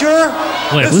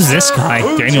 Wait, who's this guy?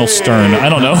 Daniel Stern. I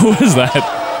don't know. Who is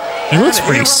that? He looks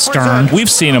pretty stern. We've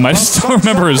seen him. I just don't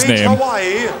remember his name.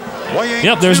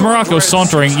 Yep, there's Morocco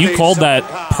sauntering. You called that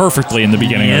perfectly in the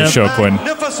beginning of the show, Quinn.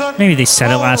 Maybe they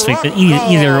said it last week, but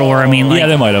either or. I mean, like, yeah,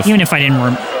 they might have. Even if I didn't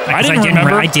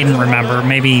remember. I didn't remember.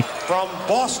 Maybe.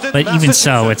 But even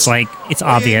so, it's like, it's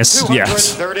obvious.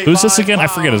 Yes. Who's this again? I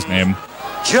forget his name.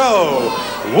 Joe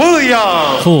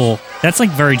Williams. Cool. That's like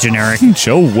very generic.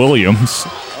 Joe Williams.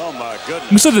 Oh my goodness.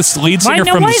 Who said this lead singer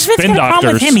from the Spin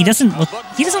Doctors? With him? He doesn't look.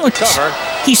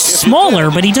 He's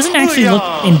smaller, but he doesn't actually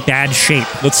look in bad shape.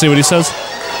 Let's see what he says.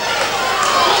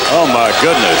 Oh my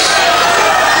goodness.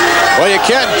 Well, you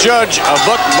can't judge a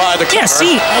book by the cover. Yeah,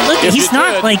 see, look, he's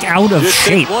not like out of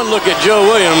shape. One look at Joe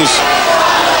Williams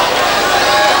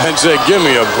and say, "Give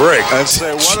me a break." And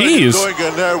say, "What are you doing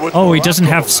in there with he doesn't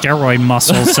have steroid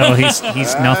muscles, so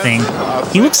he's nothing.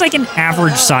 He looks like an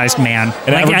average-sized man,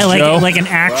 like an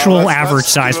actual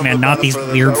average-sized man, not these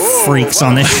weird freaks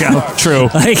on this show." True.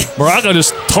 Like Morocco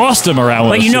just tossed him around.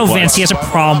 But you know, Vince, he has a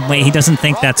problem. He doesn't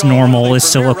think that's normal. Is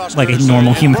to look like a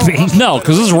normal human being. No,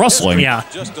 because this is wrestling. Yeah.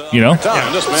 You know.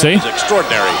 See,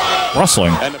 extraordinary.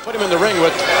 Wrestling. And to put him in the ring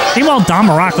with. Meanwhile, Don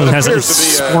Morocco has a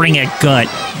sporting a gut.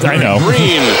 I know.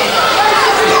 Green,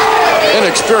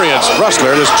 inexperienced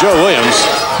wrestler, this Joe Williams.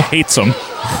 Hates him.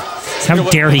 How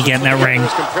dare he get in that ring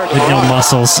with no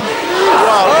muscles?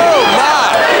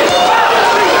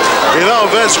 You know,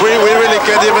 Vince, we really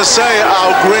can't even say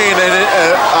how green and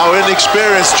how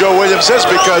inexperienced Joe Williams is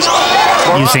because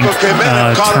Morocco came in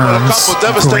and caught him with a couple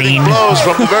devastating blows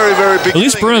from the very, very beginning. At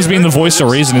least Bruno's being the voice of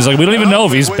reason. He's like, we don't even know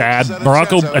if he's bad.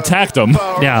 Morocco attacked him.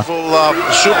 Yeah.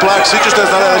 Suplex, he just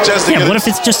does not have a chance to get what if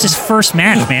it's just his first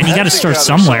match, man? You got to start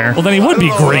somewhere. Well, then he would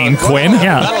be green, Quinn.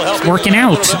 Yeah, he's working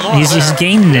out. He's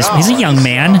gaining this. He's a young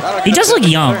man. He does look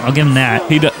young. I'll give him that.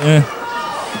 He does.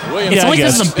 It's like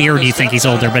this is a beard. You think he's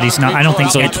older, but he's not. I don't think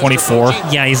so. He's like 24.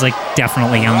 Yeah, he's like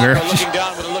definitely younger.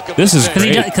 This is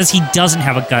great. Because he doesn't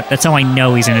have a gut. That's how I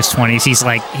know he's in his 20s. He's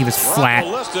like, he was flat.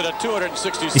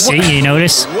 You see? You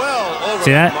notice?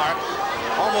 See that?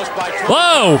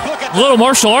 Whoa! A little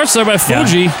martial arts there by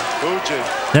Fuji.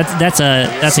 Yeah.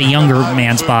 That's a younger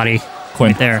man's body.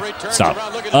 Quinn, right there. Stop.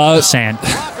 Sand.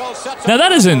 Now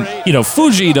that isn't,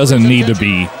 Fuji doesn't need to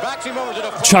be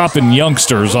chopping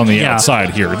youngsters on the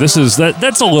outside here. That's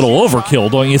a little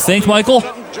overkill, don't you think, Michael?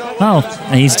 Oh,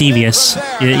 he's devious.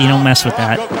 You don't mess with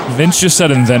that. Vince just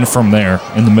said, and then from there,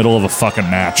 in the middle of a fucking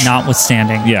match.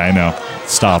 Notwithstanding. Yeah, I know.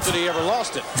 Stop.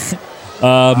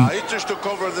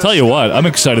 Tell you what, I'm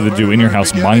excited to do In Your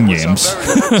House Mind Games.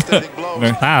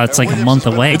 Wow, it's like a month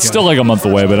away. It's still like a month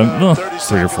away, but I'm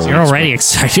 3 or 4 weeks. You're already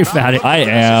excited about it. I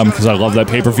am, because I love that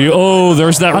pay-per-view. Oh,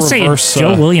 there's that reverse. Say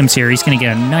Joe Williams here, he's going to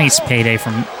get a nice payday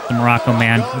from the Morocco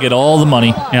man. Get all the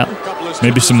money. Yeah.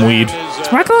 Maybe some weed.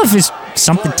 Does Morocco have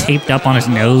something taped up on his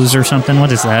nose or something?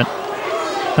 What is that?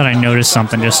 I thought I noticed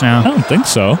something just now. I don't think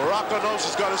so.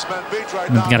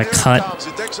 We've got a cut.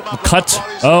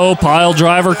 Oh, pile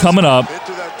driver coming up.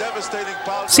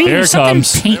 See, here it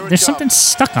comes. There's something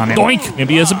stuck on it. Doink.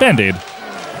 Maybe he has a Band-Aid.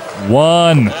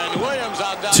 1,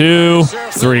 2,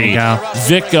 3.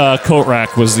 Vic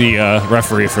Kotrack was the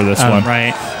referee for this one.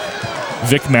 Right.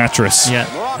 Vic Mattress. Yeah.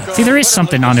 See, there is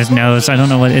something on his nose. I don't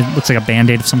know what it looks like. A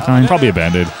Band-Aid of some kind. Probably a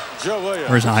Band-Aid.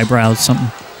 Or his eyebrows,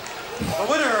 something.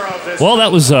 Well,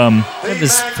 that was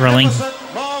thrilling.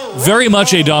 very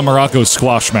much a Don Morocco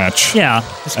squash match. Yeah,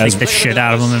 just take the shit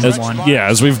out of him in one. Yeah,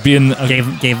 as we've been...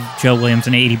 Gave Joe Williams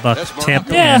an $80 tip.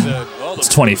 Yeah, it's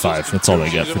 $25. That's all they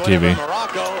get for TV.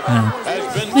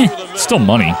 Still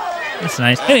money. That's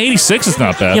nice. And 86 is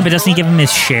not bad. Yeah, but doesn't he give him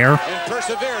his share?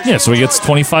 Yeah, so he gets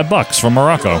 $25 from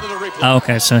Morocco. Oh,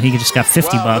 okay, so he just got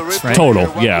 $50, right? Total,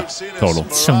 yeah, total.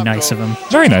 So nice of him.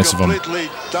 Very nice of him.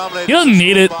 He doesn't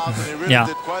need it. Yeah,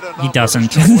 he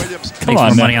doesn't. Come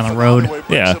on, money on the road.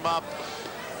 Yeah.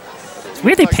 It's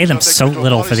weird they pay them so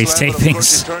little for these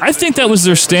tapings. I think that was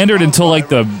their standard until like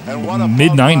the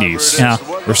mid-90s. Yeah.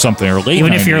 Or something, or late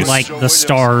Even 90s. if you're like the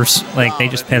stars, like they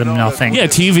just pay them nothing. Yeah,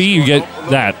 TV, you get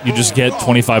that. You just get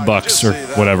 $25 or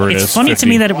whatever it is. It's funny 50. to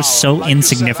me that it was so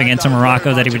insignificant to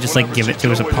Morocco that he would just like give it to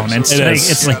his opponents.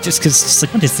 It's like just because it's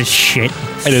like, what is this shit?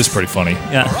 It is pretty funny.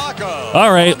 Yeah.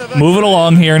 All right, moving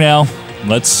along here now.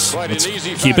 Let's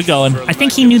keep it going. I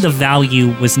think he knew the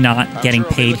value was not getting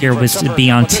paid here, was to be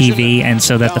on TV, and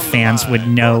so that the fans would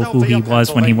know who he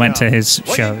was when he went to his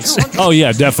shows. Oh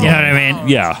yeah, definitely. You know what I mean?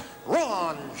 Yeah.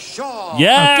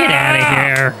 Yeah. Oh, get out of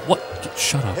here. What?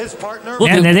 Shut up.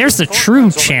 And there's the true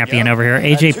champion over here,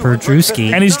 AJ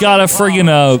Perdruski. And he's got a friggin'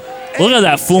 look at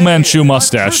that Fu Manchu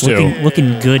mustache too.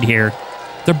 Looking good here.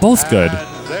 They're both good.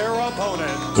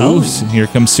 Ooh, here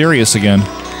comes Sirius again.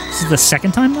 This is the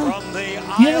second time though?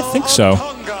 Yeah, I think so.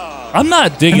 I'm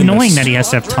not digging annoying this. that he has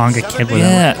to have Tonga Kid with him.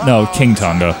 Yeah, no, King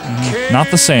Tonga.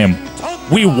 Not the same.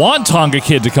 We want Tonga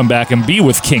Kid to come back and be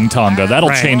with King Tonga. That'll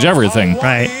change everything.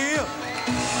 Right.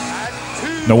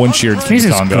 No one cheered King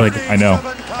Tonga. Good. I know.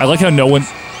 I like how no one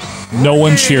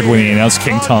cheered when he announced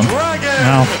King Tonga.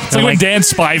 No. It's like when Dan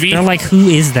Spivey. They're like, who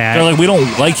is that? They're like, we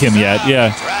don't like him yet.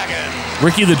 Yeah.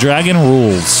 Ricky the Dragon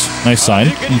rules. Nice sign.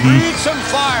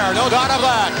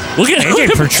 Look at AJ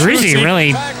Perdruski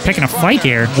really picking a fight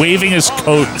here. Waving his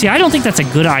coat. See, I don't think that's a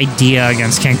good idea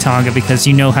against King Tonga because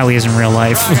you know how he is in real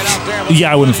life.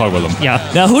 Yeah, I wouldn't fuck with him.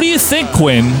 Yeah. Now, who do you think,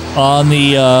 Quinn, on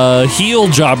the heel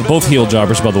job, both heel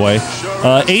jobbers, by the way,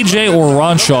 AJ or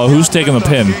Ron Shaw, who's taking the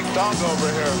pin?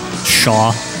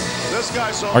 Shaw.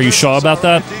 Are you Shaw about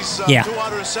that? Yeah.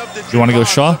 You want to go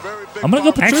Shaw? I'm going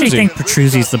to go Petruzzi. I actually think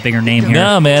Petruzzi's the bigger name here.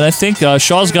 No, man, I think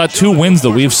Shaw's got 2 wins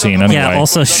that we've seen anyway. Yeah,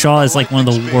 also Shaw is like one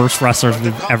of the worst wrestlers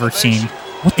we've ever seen.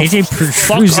 What the AJ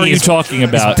fuck are you talking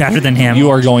about? Is better than him. You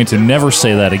are going to never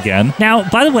say that again. Now,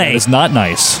 by the way, it's not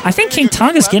nice. I think King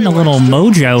Tonga's getting a little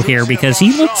mojo here because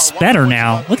he looks better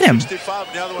now. Look at him.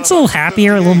 Looks a little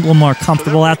happier, a little more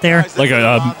comfortable out there. Like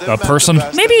a person?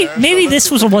 Maybe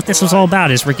this was what this was all about.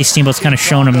 Is Ricky Steamboat's kind of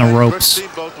showing him the ropes.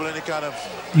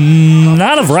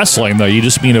 Not of wrestling, though. You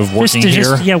just mean of working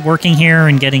here? Yeah, working here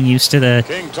and getting used to the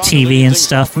TV and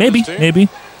stuff. Maybe.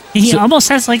 He almost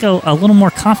has like a little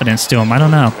more confidence to him. I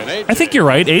don't know. I think you're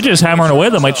right. AJ's hammering away.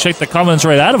 That might shake the confidence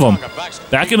right out of him.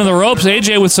 Back into the ropes.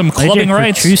 AJ with some clubbing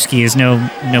rights. Petruski is no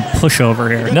pushover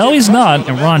here. No, he's not.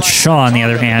 And Ron Shaw, on the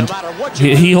other hand,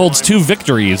 he holds 2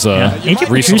 victories AJ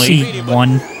recently. Petruski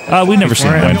won. We've never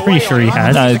seen him win. I'm pretty sure he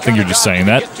has. I think you're just saying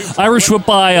that. Irish whip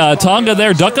by Tonga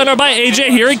there. Duck under by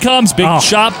AJ. Here he comes. Big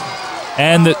chop.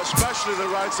 And the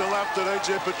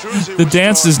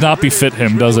dance does not befit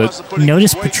him, does it?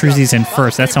 Notice Petruzzi's in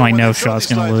first. That's how I know Shaw's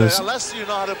going to lose.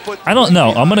 I don't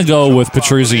know. I'm going to go with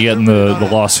Petruzzi getting the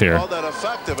loss here.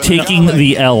 Taking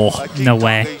the L. No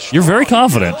way. You're very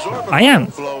confident. I am.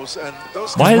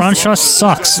 Why Ron Shaw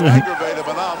sucks?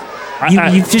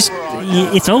 You just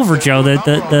it's over, Joe.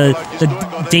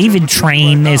 The David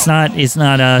train is not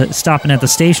stopping at the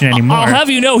station anymore. I'll have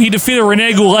you know he defeated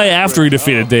Rene Goulet after he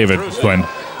defeated David, Quinn.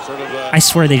 I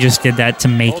swear they just did that to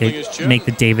make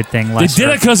the David thing less. They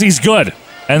did it because he's good,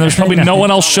 and there's probably no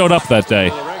one else showed up that day.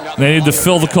 They needed to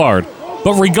fill the card.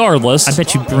 But regardless, I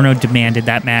bet you Bruno demanded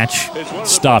that match.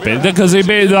 Stop it, because he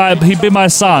beat my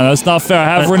son. That's not fair.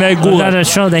 Have Rene Goulet. We gotta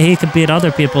show that he could beat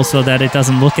other people so that it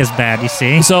doesn't look as bad. You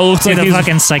see? So it looks like the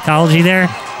fucking psychology there.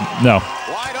 No.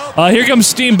 Here comes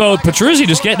Steamboat Petruzzi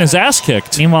just getting his ass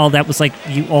kicked. Meanwhile, that was like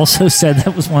you also said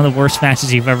that was one of the worst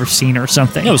matches you've ever seen or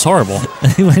something. It was horrible.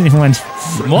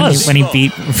 when he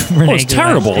beat Rene. It was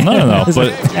terrible. No. It was but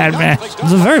a bad match. It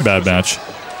was a very bad match.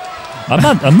 I'm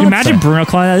not Imagine saying. Bruno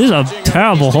calling that. This is a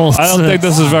terrible hold. I don't think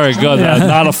this is very good.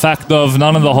 Not effective.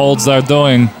 None of the holds they're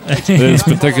doing this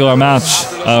particular match.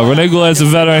 Rene Goulet's a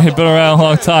veteran. He's been around a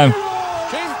long time.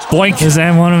 Boink. Is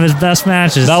that one of his best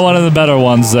matches? Not one of the better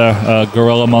ones there,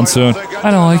 Gorilla Monsoon. I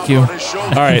don't like you.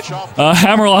 All right.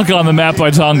 Hammerlock on the map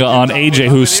by Tonga on AJ,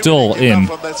 who's still in.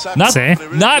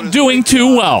 Not doing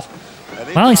too well.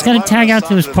 Well, he's got to tag out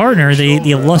to his partner,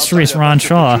 the illustrious Ron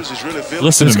Shaw. Listen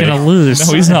to me. He's going to lose.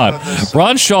 No, he's not.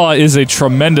 Ron Shaw is a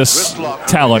tremendous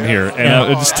talent here, and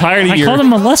I'm just tired of I called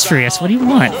him illustrious. What do you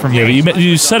want from me? Yeah,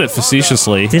 you said it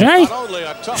facetiously. Did I?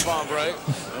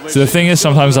 So the thing is,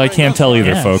 sometimes I can't tell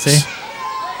either, folks. See?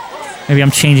 Maybe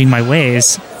I'm changing my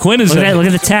ways. Quinn is look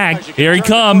at the tag. Here he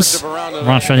comes.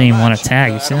 Ron Shaw didn't even want a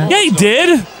tag. You see that? Yeah, he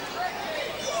did.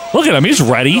 Look at him. He's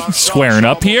ready. Squaring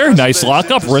up here. Nice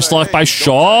lockup. Wrist lock by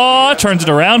Shaw. Turns it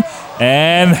around.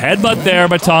 And headbutt there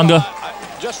by Tonga.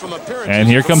 And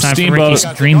here comes Steamboat.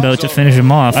 Dreamboat to finish him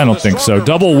off. I don't think so.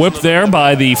 Double whip there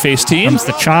by the face team. Comes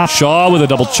the chop. Shaw with a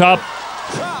double chop.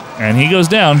 And he goes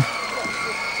down.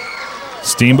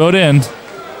 Steamboat in.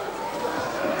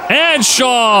 And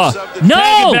Shaw!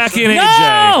 No! Back in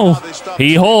no! AJ.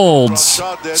 He holds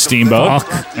Steamboat.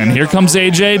 Fuck. And here comes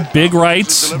AJ. Big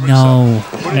rights. No.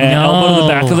 And elbow to the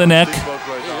back of the neck.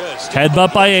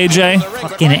 Headbutt by AJ.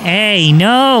 Fucking A.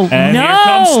 No. And no. Here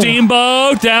comes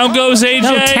Steamboat. Down goes AJ.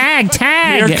 No,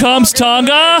 tag. Here comes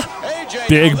Tonga.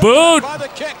 Big boot.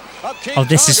 Oh,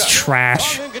 this is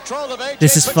trash.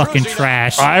 This is fucking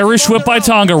trash. Irish whip by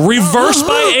Tonga. Reversed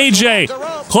by AJ.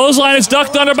 Clothesline is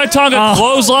ducked under by Tonga.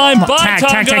 Clothesline by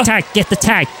Tonga. Tag. Get the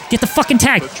tag. Get the fucking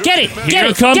tag. Get it.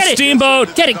 Here comes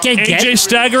Steamboat. Get it. AJ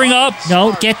staggering up.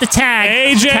 No, get the tag.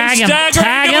 AJ tag him.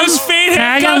 staggering to his feet.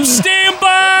 Tag Here comes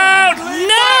Steamboat.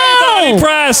 No! Body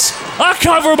press. A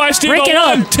cover by Steamboat. Break it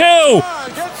up. 1, 2,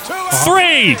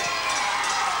 3.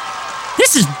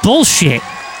 This is bullshit.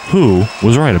 Who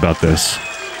was right about this?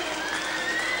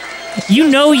 You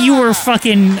know you were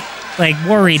fucking,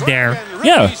 worried there.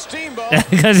 Yeah.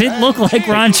 Because it looked like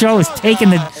Ron Shaw was taking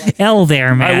the L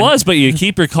there, man. I was, but you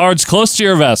keep your cards close to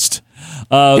your vest.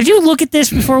 Did you look at this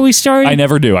before we started? I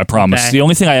never do, I promise. Okay. The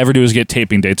only thing I ever do is get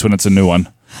taping dates when it's a new one.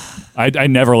 I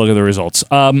never look at the results.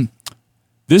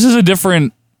 This is a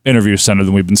different interview center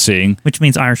than we've been seeing. Which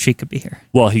means Iron Sheik could be here.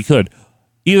 Well, he could.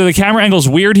 Either the camera angle's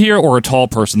weird here or a tall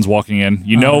person's walking in.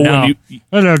 You know when you...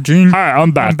 Hello, Gene. Hi,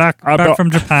 I'm back. I'm back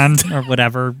from Japan or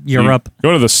whatever, Europe.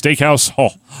 Go to the steakhouse. Oh,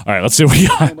 all right, let's see what we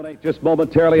got. Just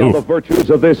momentarily on the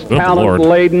virtues of this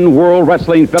talent-laden World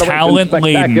Wrestling Federation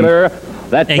spectacular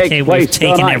that takes place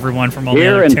tonight everyone from all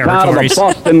here in town of the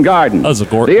Boston Garden.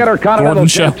 The Intercontinental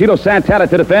Champ Tito Santana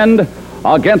to defend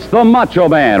against the Macho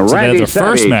Man, Randy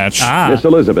Savage. First match. Miss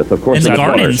Elizabeth, of course, in the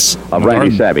Gardens of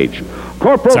Randy Savage.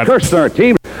 Corporal Kirshner,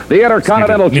 team the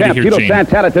Intercontinental Champ Tito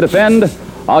Santana to defend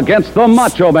against the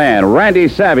Macho Man, Randy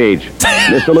Savage.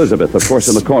 Miss Elizabeth, of course,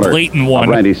 in the corner of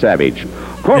Randy Savage.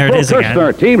 Corporal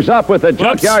Kirshner teams up with the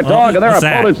Junkyard Dog and their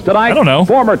opponents tonight. I don't know.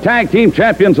 Former tag team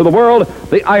champions of the world,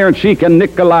 the Iron Sheik and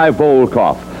Nikolai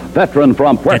Volkov. Veteran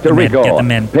from Puerto Rico,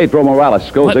 Pedro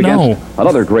Morales goes against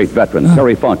another great veteran,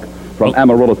 Terry Funk. From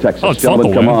Amarillo, Texas.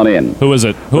 Gentlemen, come on in. Who is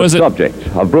it? Who is it? Subject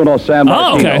of Bruno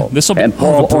Sammartino and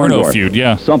Paul Bruno feud,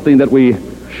 yeah. Something that we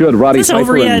should, Roddy Piper,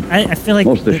 over yet? I feel like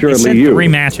most assuredly you,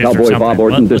 Cowboy Bob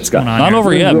Orton, discuss. Not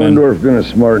over yet, man. Orndorff's going to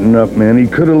smarten up, man. He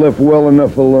could have left well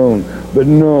enough alone. But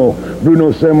no,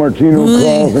 Bruno Sammartino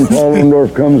calls and Paul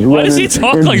Orndorff comes running. Why does he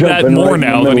talk like that more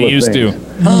now than he used to?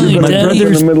 Hi, my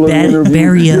brother's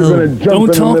Barrio. You're going to jump in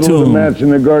the middle of the match in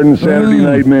the Garden Saturday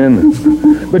night, man.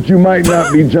 But you might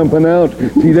not be jumping out.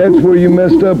 See, that's where you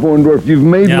messed up, Orndorff. You've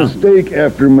made mistake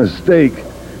after mistake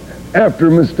after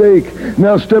mistake.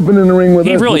 Now stepping in the ring with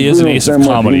us. He really is an ace of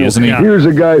comedy, isn't he? Here's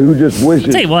a guy who just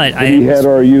wishes that he had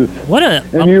our youth. What a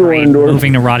and you, Orndorff,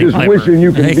 moving to Roddy just Piper. Wishing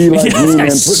you could be like this me, guy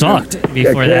man. Sucked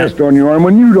before a that. cast on your arm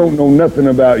when you don't know nothing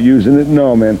about using it.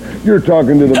 No, man. You're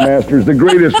talking to the Masters, the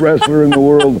greatest wrestler in the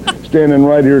world, standing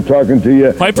right here talking to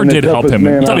you. Piper did help him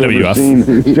in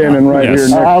WWF. Standing right here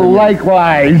next to me.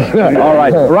 Likewise. All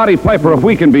right, Roddy Piper, if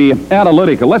we can be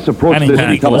analytical, let's approach this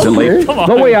intelligently.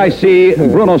 The way I see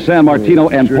Bruno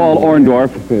Sammartino and Paul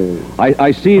Orndorff,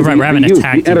 I see the youth,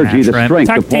 the energy, the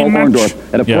strength of Paul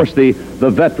Orndorff, and of course the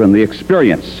veteran, the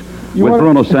experience with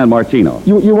Bruno Sammartino.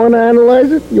 You want to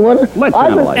analyze it? You want to? Let's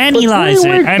analyze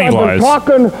it. I've been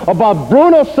talking about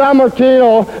Bruno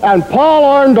Sammartino and Paul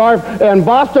Orndorff in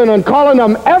Boston and calling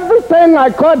them everything I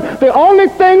could. The only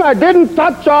thing I didn't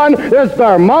touch on is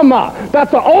their mama.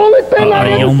 That's the only thing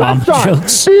I didn't touch on.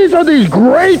 These are these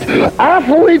great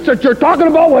athletes that you're talking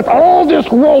about with all this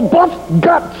robust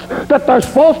guts that they're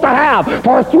supposed to have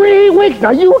for 3 weeks.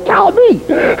 Now you tell me,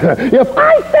 if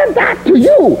I said that to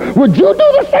you, would you do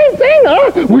the same thing,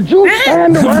 huh? Would you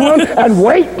stand around and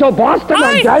wait till Boston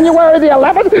on January the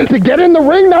 11th to get in the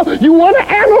ring? Now, you want to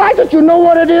analyze it? You know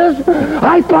what it is?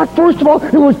 I thought, first of all,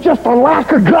 it was just a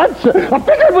lack of guts. idiots. I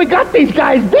figured we got these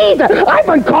guys beat. I've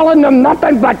been calling them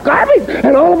nothing but garbage,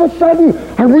 and all of a sudden,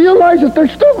 I realized that they're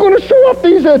still going to show up,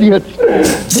 these idiots.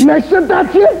 And I said,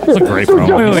 that's it. That's a great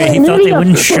promo. Wait, he thought they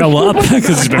wouldn't show up because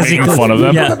he's been making fun of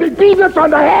them. Yeah. They beat us on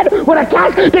the head with a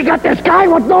cat. They got this guy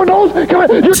with no nose. Come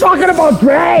on, you're talking about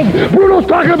drag. Bruno's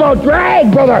talking about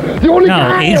drag, brother. The only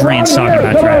guy Adrian's talking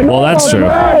about drag. Well, that's true.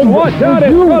 Watch out,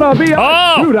 it's gonna be a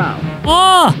shootout.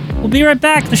 Oh, we'll be right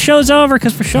back. The show's over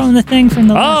because we're showing the thing from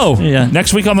the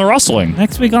next week on the Rustling.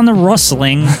 Next week on the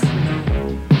Rustling.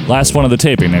 Last one of the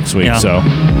taping next week, so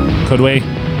could we?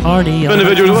 Party.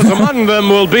 Individuals among them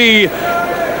will be,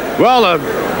 well,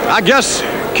 I guess,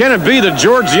 can it be that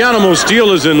George the Animal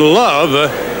Steel is in love?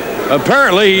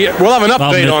 Apparently, we'll have an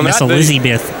update on that. Miss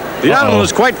Elizabeth. The animal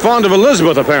is quite fond of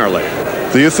Elizabeth, apparently.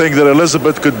 Do you think that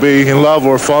Elizabeth could be in love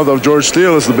or fond of George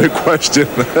Steele is the big question.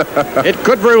 It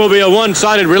could very well be a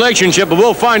one-sided relationship, but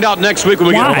we'll find out next week when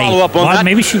we get a follow-up on that.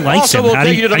 Maybe she likes also, him. we'll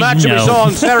take you to the match that we saw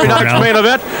on Saturday night's main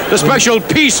event, the special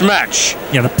peace match.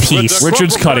 Yeah, the peace.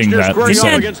 Richard's cutting that.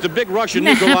 Against the big Russian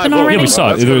Nikolai Yeah, we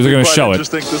saw it. They're going to show it.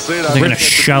 They're going to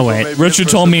show it. Richard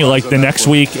told me like the next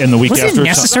week and the week after. Was it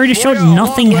necessary to show it?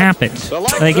 Nothing happened.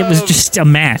 Like it was just a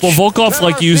match. Well, Volkov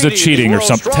like used a cheating or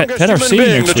something. Ted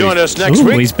RC next week.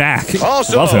 Ooh, he's back.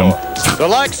 Also, love him. The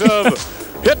likes of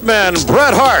Hitman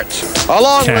Bret Hart,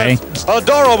 along with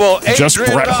adorable Adrian Just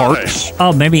Bret Hart.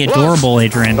 Oh, maybe adorable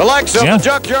Adrian. The likes of the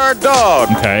Junkyard Dog.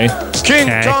 Okay. King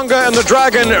Tonga and the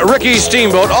Dragon, Ricky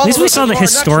Steamboat. At least we saw the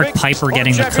historic Piper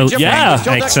getting the coat. Yeah.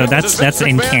 Like, so that's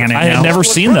in canon. I had never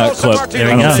seen that clip.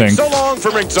 There I don't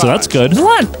think. So that's good. It's a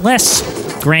lot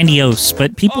less grandiose,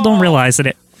 but people don't realize that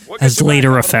it has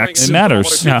later effects. It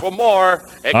matters. Yeah. All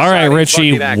right,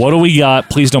 Richie, what do we got?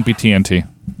 Please don't be TNT.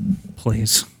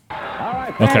 Please.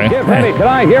 Okay. Get ready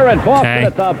tonight here at Boston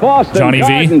at the Boston Johnny V?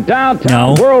 Garden,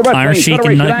 downtown No. World Iron Wrestling Sheik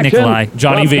and Federation Nikolai. action.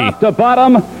 Johnny V. From top to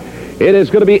bottom, it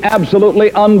is going to be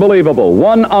absolutely unbelievable.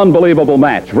 One unbelievable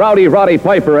match. Rowdy Roddy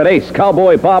Piper and Ace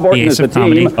Cowboy Bob Orton is the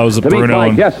team. Oh, was it to meet Bruno my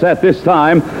and- guests at this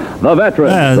time, the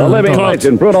veteran, the living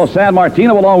legend, Bruno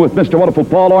Sammartino, along with Mr. Wonderful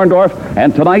Paul Orndorff.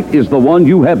 And tonight is the one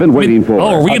you have been waiting for.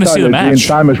 Oh, are we going to see the match?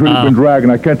 Time has really been dragging.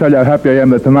 I can't tell you how happy I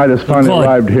am that tonight has finally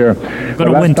arrived here.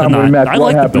 Gonna win tonight. I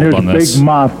like the build on this. Big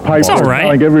Mouth Piper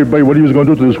telling everybody what he was going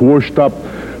to do to this washed-up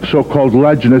so-called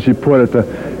legend, as he put it.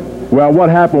 Well, what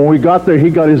happened when we got there? He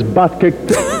got his butt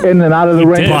kicked in and out of the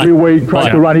ring every way. He tried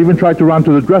to run, even tried to run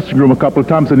to the dressing room a couple of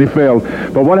times, and he failed.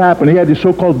 But what happened? He had his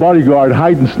so-called bodyguard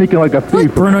hiding, sneaking like a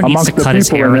thief Bruno needs to cut his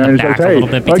hair in the back a little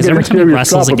bit because every time he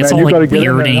wrestles, it gets all like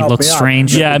weird and he looks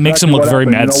strange. Yeah, it makes him look very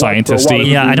mad scientist-y.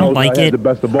 Yeah, I don't like it.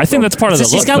 I think that's part of the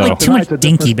look, He's got like too much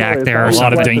dinky back there. A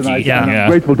lot of dinky. Yeah. I'm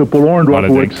grateful to Paul Orndorff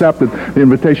who accepted the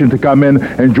invitation to come in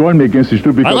and join me against these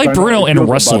two. I like Bruno in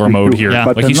wrestler mode here.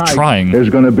 Like he's trying. There's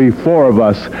going to be 4 of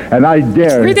us. And I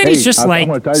dare. Weird that he's just like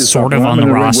sort of on the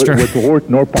roster.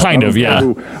 Kind of,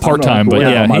 yeah. Part-time, but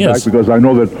yeah, he is. Because I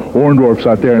know that Orndorff's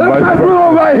out there. That's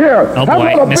Bruno right here. Oh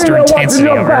boy, Mr. Intensity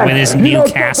over with his new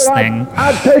cast thing.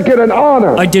 I take it an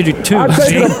honor. I did it too. I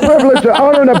take it a privilege, an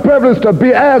honor, and a privilege to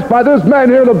be asked by this man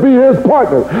here to be his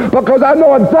partner because I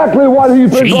know exactly what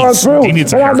he's been going through, he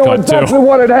needs a and I know haircut, exactly too.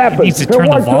 what had happened. He needs to turn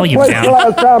the volume down. The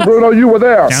last time, Bruno, you were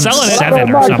there. Down to Selling it.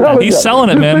 7 or something. He's selling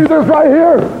it, man. You see this right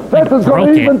here? This is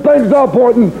going to even things up,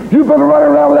 Orton. You've been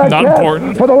running around with that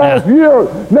cat for the last year,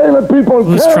 nailing people.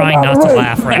 Who's trying not to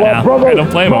laugh right now? Brother, I don't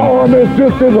blame him. my arm is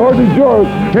just as hard as yours.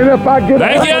 And if I get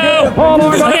Thank you.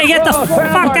 Okay, get the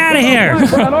fuck out of here.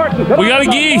 We got a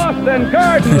gi.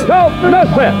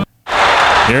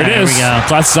 Here it is. There we go.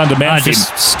 Classes on demand.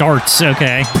 Just starts.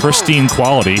 Okay. Pristine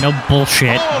quality. No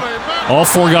bullshit. All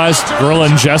 4 guys, Gorilla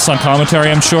and Jess on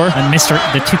commentary, I'm sure. And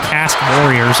the 2 cast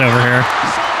warriors over here.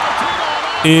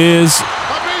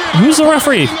 Who's the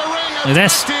referee?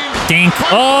 This dink.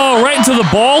 Oh, right into the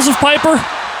balls of Piper.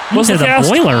 Into the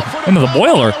boiler. Into the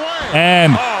boiler.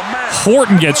 And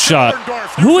Horton gets shot.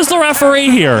 Who is the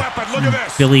referee here?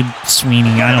 Billy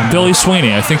Sweeney. I don't know. Billy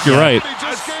Sweeney. I think you're right.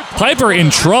 Piper in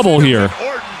trouble here.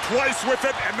 Twice with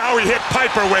it, and now he hit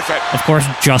Piper with it. Of course,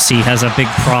 Jussie has a big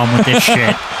problem with this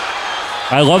shit.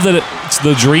 I love that it's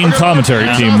the dream commentary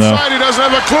team, though. He doesn't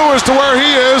have a clue as to where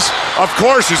he is. Of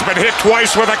course, he's been hit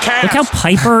twice with a cast. Look how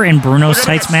Piper and Bruno's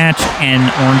tights match, and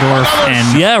Orndorff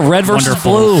and red versus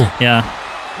Wonderful. blue. Yeah.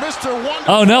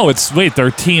 Oh no, wait,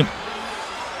 their team.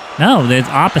 No, they're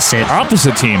opposite.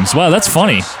 Opposite teams. Wow, that's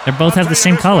funny. They both have the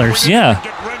same colors. Yeah.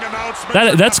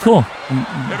 That's cool.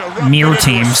 Mirror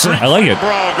teams. I like it.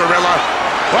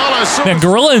 Man,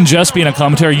 Gorilla and Jess being a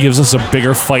commentary gives us a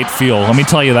bigger fight feel. Let me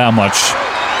tell you that much.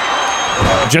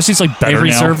 Jesse's like better now. They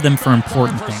reserve them for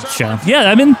important things, Joe. Yeah,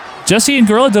 I mean, Jesse and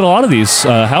Gorilla did a lot of these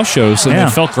house shows, and it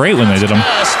felt great when they did them.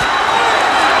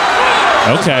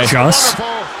 Okay.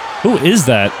 Who is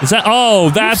that? Is that? Oh,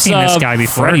 that's this guy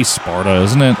before. Freddie Sparta,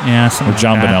 isn't it? Yeah, or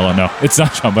John Bonello. No, it's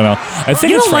not John Bonello. I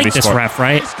think it's Freddie this Sparta. ref,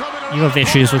 right? You have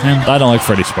issues with him? I don't like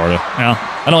Freddie Sparta. No.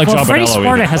 I don't like John Freddie Bonello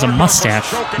Sparta either. has a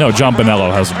mustache. No, John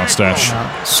Bonello has a mustache.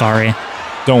 Sorry.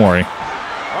 Don't worry.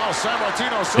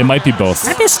 It might be both.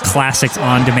 I miss classics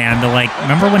on demand.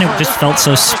 Remember when it just felt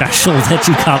so special that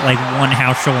you got one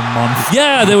house show a month?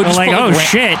 Yeah, they would just oh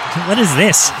shit, what is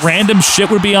this? Random shit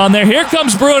would be on there. Here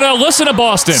comes Bruno. Listen to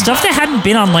Boston. Stuff that hadn't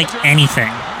been on anything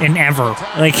in ever.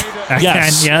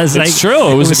 Yes, it's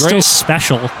true. It was still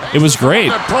special. It was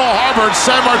great. Pearl Harbor,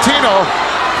 San Martino.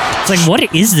 It's what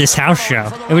is this house show?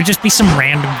 It would just be some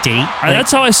random date.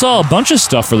 That's how I saw a bunch of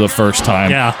stuff for the first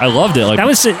time. Yeah, I loved it. That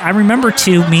was. I remember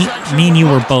too. Me and you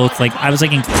were both I was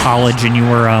in college, and you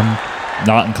were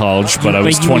not in college, but I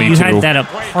was 22. You had that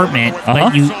apartment,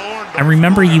 but I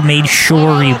remember you made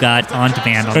sure you got on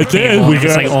demand on the cable. We it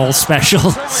was all special.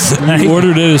 We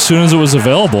ordered it as soon as it was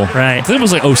available. Right. I think it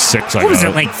was 06. What was it,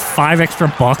 $5 extra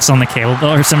on the cable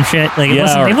bill or some shit?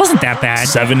 It wasn't that bad.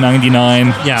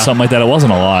 $7.99. Yeah. Something like that. It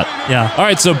wasn't a lot. Yeah. All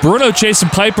right, so Bruno chasing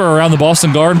Piper around the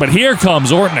Boston Garden, but here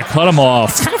comes Orton to cut him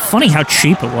off. It's kind of funny how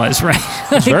cheap it was, right?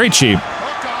 It's very cheap.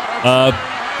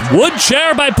 Wood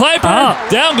chair by Piper.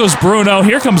 Down goes Bruno.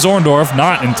 Here comes Orndorff,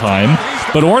 not in time.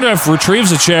 But Orndorff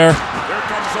retrieves a chair.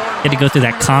 Had to go through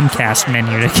that Comcast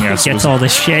menu to get all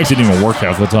this shit. It didn't even work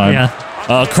half the time.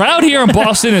 Yeah. Crowd here in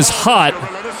Boston is hot.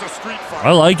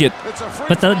 I like it.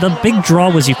 But the big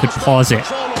draw was you could pause it.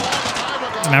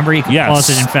 Remember, you could pause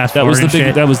it and fast forward.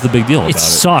 That was the big deal about it. It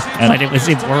sucked, but it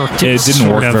worked. It didn't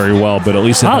work very well, but at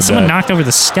least it had someone knocked over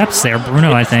the steps there.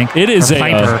 Bruno, I think. It is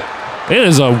Piper. It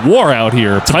is a war out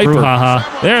here. Piper.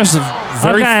 There's a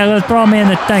very... Okay, let's throw me in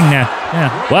the thing there.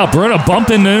 Yeah. Wow, Bruno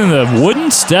bumping into the wooden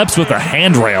steps with a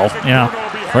handrail. Yeah.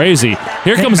 Crazy.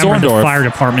 Here comes Orndorff. The fire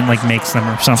department makes them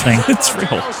or something. It's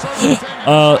real.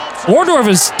 Orndorff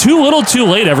is too little too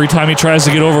late every time he tries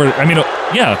to get over it.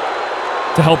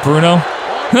 To help Bruno.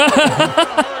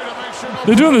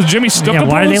 They're doing the Jimmy Stuka pose.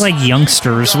 Why are they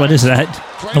youngsters? What is that?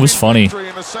 It was funny.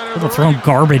 People throwing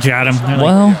garbage at him.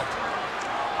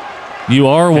 You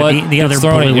are what the other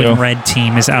blue and red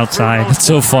team is outside. It's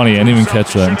so funny. I didn't even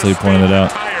catch that until you pointed it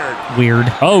out. Weird.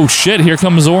 Oh shit! Here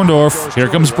comes Orndorff. Here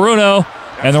comes Bruno,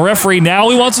 and the referee now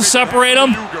he wants to separate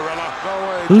them.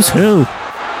 Who's who?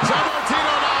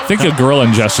 I think a Gorilla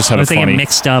and Jess just had a funny. I think it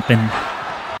mixed up and.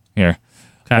 Here.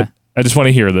 Okay. I just want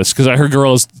to hear this because I heard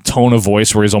Gorilla's tone of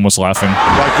voice where he's almost laughing.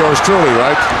 Like yours truly,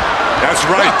 right? That's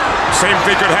right. Same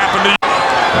thing could happen to you.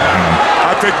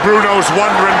 I think Bruno's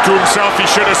wondering to himself he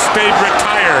should have stayed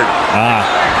retired.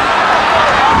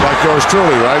 Like yours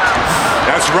truly, right?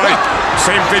 That's right.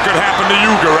 Same thing could happen to you,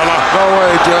 Gorilla. No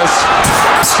way, Jess.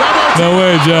 No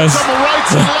way, Jess.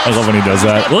 I love when he does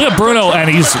that. Look at Bruno, and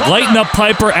he's lighting up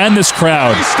Piper and this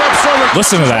crowd.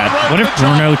 Listen to that. What if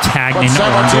Bruno tagged in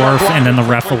Orndorff and then the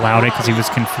ref allowed it because he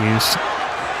was confused?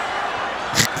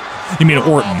 You mean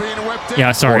Orton?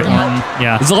 Yeah, sorry, Orton.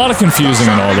 Yeah. There's a lot of confusing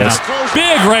in all this.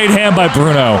 Big right hand by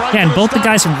Bruno. Yeah, and both the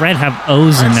guys in red have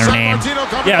O's in their name.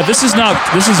 Yeah, this is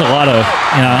a lot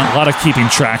of keeping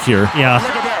track here. Yeah.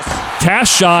 Cash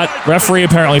shot. Referee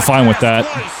apparently fine with that.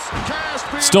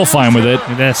 Still fine with it. Look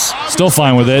at this. Still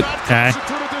fine with it. Okay.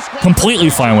 Completely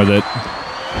fine with it.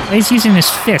 He's using his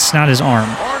fist, not his arm.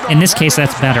 In this case,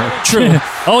 that's better. True.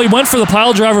 Oh, he went for the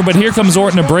pile driver, but here comes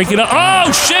Orton to break it up.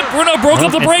 Oh, shit! Bruno broke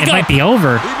up the breakup. It might be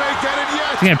over.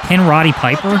 He's going to pin Roddy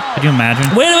Piper? Could you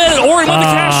imagine? Wait a minute. Orton with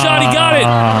the cash shot. He got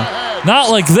it. Not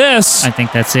like this. I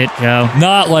think that's it, Joe.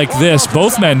 Not like this.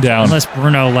 Both men down. Unless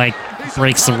Bruno,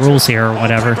 breaks the rules here or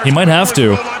whatever. He might have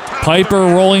to. Piper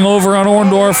rolling over on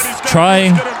Orndorff.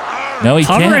 Trying. No, he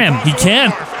can't. Cover him. He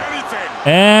can't.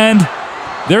 And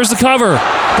there's the cover.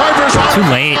 Piper's too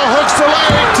late. Hooks the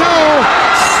leg, too.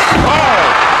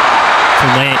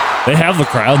 Too late. They have the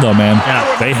crowd, though, man.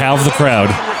 Yeah. They have the crowd.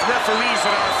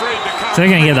 So they're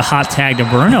going to give the hot tag to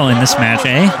Bruno in this match,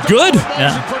 eh? Good.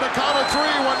 Yeah.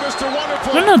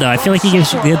 I don't know, though. I feel like he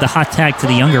gives the hot tag to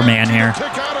the younger man here,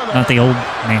 not the old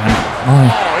man. Oh.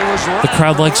 The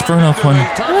crowd likes Bruno, Quinn.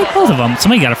 I like both of them.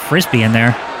 Somebody got a frisbee in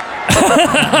there.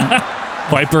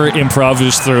 Piper improv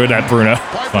just threw it at Bruno.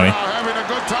 Funny.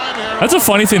 That's a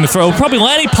funny thing to throw. Probably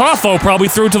Lanny Poffo probably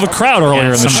threw it to the crowd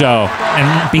earlier in the show.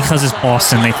 And because it's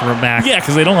Boston, they threw it back. Yeah,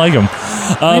 because they don't like him.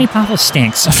 Lanny Poffo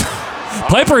stinks.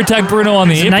 Piper attacked Bruno on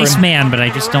the apron. He's a nice man, but I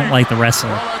just don't like the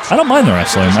wrestler. I don't mind the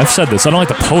wrestling. I've said this. I don't like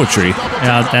the poetry.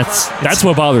 Yeah, that's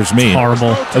what bothers me.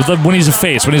 Horrible. When he's a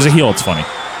face, when he's a heel, it's funny.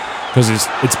 Because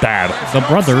it's bad. The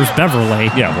brothers Beverly.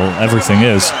 Yeah, well, everything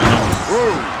is.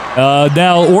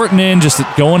 Now Orton in, just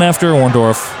going after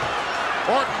Orndorff.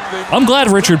 I'm glad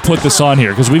Richard put this on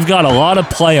here because we've got a lot of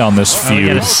play on this feud. We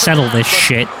gotta settle this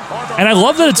shit. And I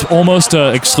love that it's almost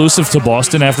exclusive to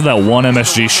Boston after that one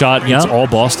MSG shot. Yep. It's all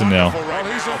Boston now.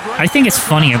 I think it's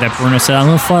funnier that Bruno said, I'm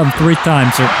going to fight him 3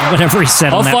 times, or whatever he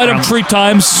said. I'll fight him 3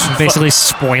 times. Basically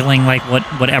spoiling like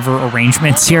whatever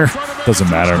arrangements here. Doesn't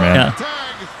matter, man. Yeah.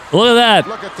 Look at that.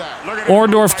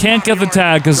 Orndorff can't get the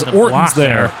tag because Orton's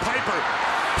there.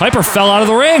 Piper fell out of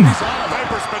the ring.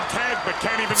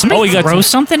 Somebody throw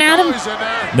something at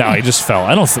him? No, he just fell.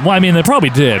 Well, I mean, they probably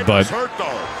did, but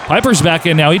Piper's back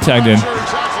in now. He tagged in.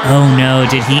 Oh no!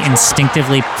 Did he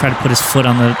instinctively try to put his foot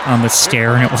on the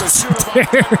stair and it wasn't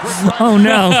there? Oh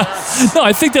no! No,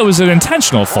 I think that was an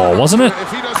intentional fall, wasn't it?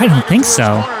 I don't think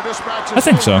so. I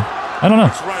think so. I don't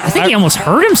know. I think he almost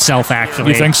hurt himself,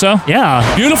 actually. You think so?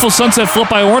 Yeah. Beautiful sunset flip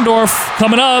by Orndorff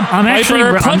coming up. I'm actually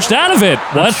punched out of it.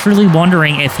 I'm truly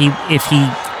wondering if he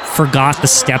forgot the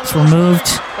steps were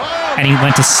moved and he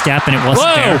went to step and it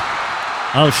wasn't there.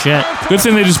 Oh shit! Good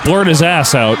thing they just blurred his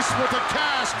ass out.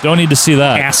 Don't need to see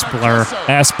that. Ass blur.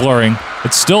 Ass blurring.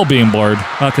 It's still being blurred.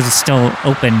 Well, because it's still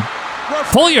open.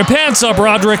 Pull your pants up,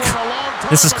 Roderick.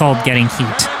 This is called getting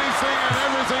heat.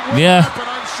 Yeah.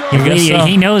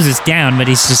 He knows it's down, but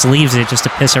he just leaves it just to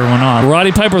piss everyone off.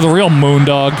 Roddy Piper, the real moon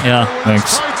dog. Yeah.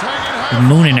 Thanks. He's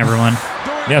mooning everyone.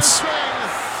 Yes.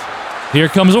 Here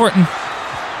comes Orton.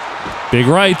 Big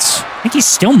rights. I think he's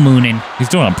still mooning. He's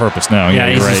doing it on purpose now. Yeah,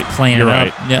 he's right. just playing you're it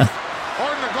right. up. Yeah.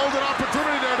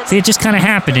 See, it just kind of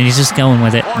happened, and he's just going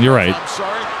with it. You're right.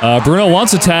 Bruno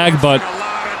wants a tag, but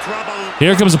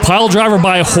here comes a pile driver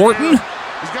by Horton.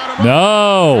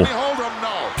 No.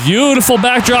 Beautiful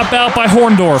backdrop out by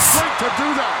Orndorff.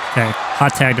 Okay,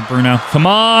 hot tag to Bruno. Come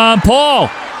on, Paul.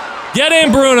 Get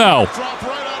in, Bruno.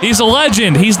 He's a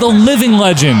legend. He's the living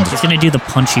legend. He's going to do the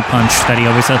punchy punch that he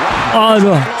always says. Oh,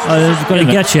 no. I'm going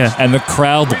to get you. And the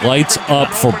crowd lights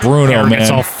up for Bruno, man.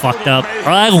 It's all fucked up.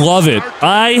 I love it.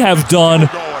 I have done,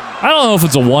 I don't know if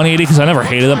it's a 180 because I never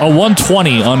hated them, a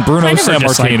 120 on Bruno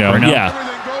Sammartino. Bruno. Yeah.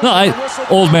 No,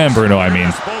 old man Bruno, I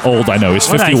mean. Old, I know. He's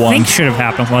 51. What I think should have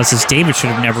happened was David should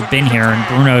have never been here and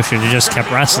Bruno should have just kept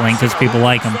wrestling because people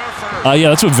like him. Yeah,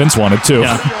 that's what Vince wanted, too.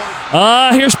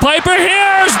 Yeah. Here's Piper.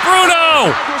 Here's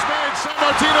Bruno.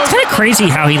 It's kind of crazy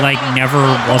how he never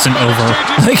wasn't over.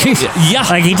 He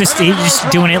just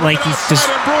doing it like he's just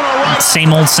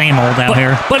same old out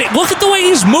here. But look at the way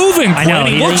he's moving. I know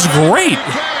he looks great.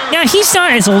 Yeah, he's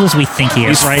not as old as we think he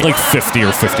is. He's right? Like 50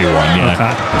 or 51. Yeah,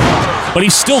 okay. But he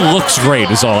still looks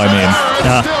great. Is all I mean.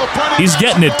 He's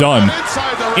getting it done.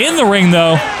 In the ring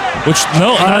though.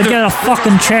 Get a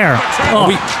fucking chair.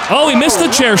 He missed the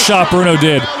chair shot. Bruno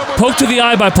did. Poke to the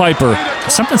eye by Piper.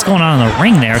 Something's going on in the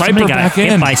ring there. Piper Somebody got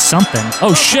hit by something.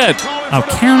 Oh shit! Oh,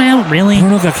 count out? Really?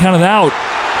 Bruno got counted out.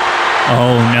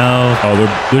 Oh no!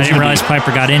 I didn't realize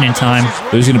Piper got in time.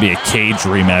 There's going to be a cage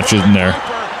rematch, isn't there?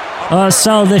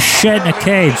 Sell this shit in a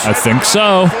cage. I think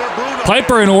so.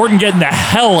 Piper and Orton getting the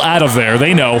hell out of there.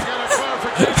 They know.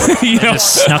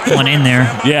 Just snuck one in there.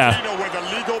 Yeah.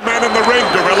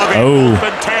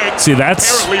 See,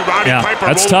 that's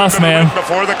tough, man.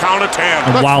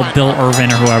 And while Bill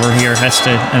Irvin or whoever here has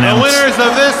to announce. The winners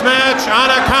of this match on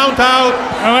a count out.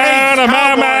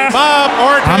 Bob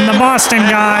Orton. I'm the Boston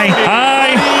guy.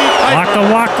 Hi. Waka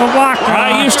waka waka.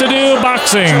 I used to do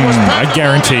boxing. I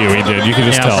guarantee you he did. You can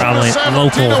just tell. Probably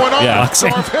local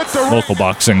boxing. Local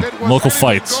boxing. Local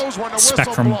fights.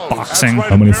 Spectrum boxing.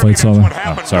 How many fights are there?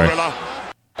 Oh, sorry.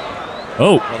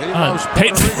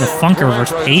 The Funker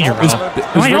versus Pedro.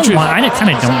 I kind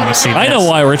of don't want to see this. I know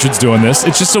why Richard's doing this.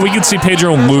 It's just so we can see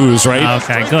Pedro lose, right?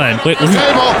 Okay, good. Wait,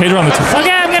 Pedro on the top. Okay,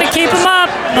 I'm going to keep him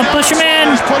up. I'll push him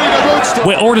in.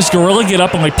 Wait, or does Gorilla get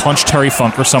up and punch Terry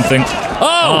Funk or something?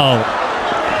 Oh!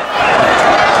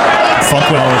 Funk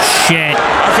went, oh, shit.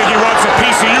 I think he wants a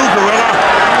piece of you, Gorilla.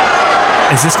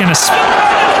 Is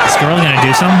Gorilla going to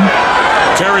do something?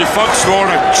 Terry Funk's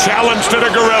throwing a challenge to the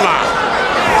Gorilla.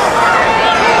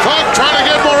 Trying to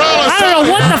get Morales. I don't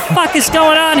know what the fuck is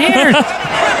going on here.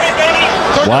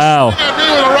 Wow. At me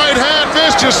with a right hand.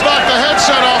 Vince just knocked the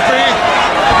headset off me.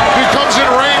 If he comes in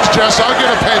range, Jess, I'll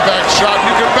get a payback shot.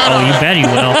 You can bet on you bet he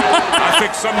will. I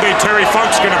think someday Terry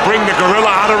Funk's going to bring the Gorilla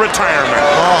out of retirement.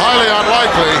 Oh, highly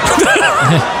unlikely.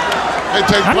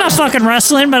 I'm not fucking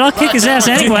wrestling, but I'll kick his ass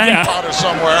anyway.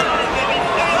 Somewhere.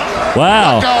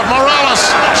 Wow. Morales,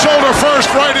 shoulder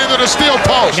first, right into the steel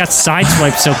post. He got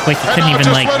sideswiped so quick he couldn't even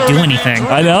do anything.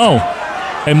 I know.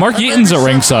 Hey, Mark Eaton's at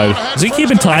ringside. Is he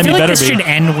keeping time? I feel he like better this be. should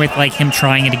end with like him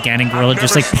trying it again and Gorilla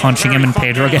just like punching him and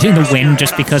Pedro getting the win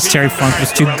just because Terry Funk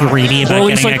was too greedy about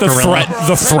getting like at Gorilla.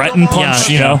 the threaten punch,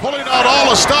 you know? Pulling out all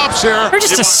the stops here. Or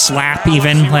just a slap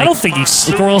even. Like, I don't think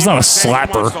Gorilla's not a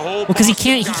slapper. Well, because he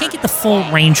can't get the full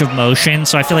range of motion,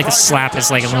 so I feel like a slap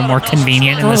is like a little more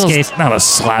convenient in this case. Not a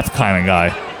slap kind of guy.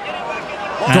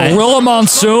 Gorilla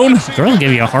Monsoon? Gorilla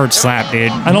give you a hard slap,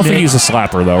 dude. I don't think he's a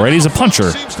slapper, though, right? He's a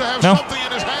puncher. No?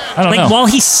 I don't know. While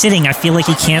he's sitting, I feel like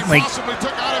he can't,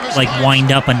 like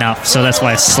wind up enough, so that's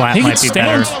why a slap might be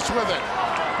better.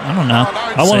 I don't know.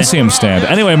 I want to see him stand.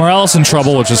 Anyway, Morales in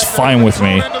trouble, which is fine with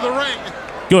me.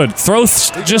 Good. Throw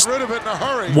just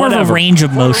more of a range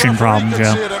of motion problem,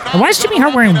 Joe. Why is Jimmy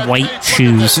Hart wearing white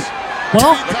shoes?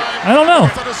 Well, I don't know.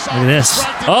 Look at this.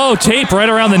 Oh, tape right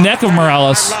around the neck of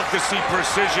Morales. Love to see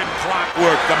precision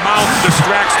clockwork. The mouth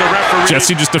distracts the referee.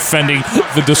 Jesse just defending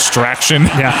the distraction.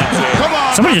 Yeah.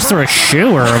 Somebody just threw a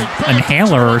shoe or an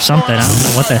inhaler or something. I don't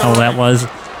know what the hell that was.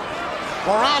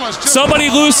 Somebody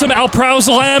lose some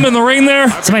alprazolam in the ring there.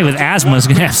 Somebody with asthma is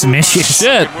going to have some issues.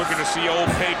 Shit. We're going to see old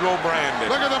Pedro Brandon.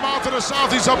 Look at the mouth of the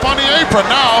South. He's up on the apron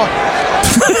now.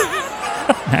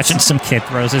 Imagine some kid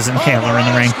throws his inhaler in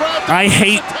the ring. I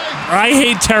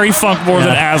hate Terry Funk more than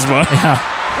asthma. Yeah.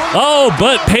 Oh,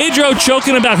 but Pedro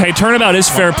choking him back. Hey, turnabout is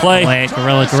fair play. Wait,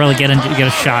 Gorilla, get a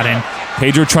shot in.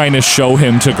 Pedro trying to show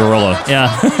him to Gorilla.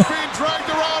 Yeah.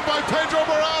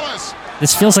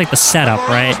 This feels like the setup,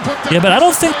 right? Yeah, but I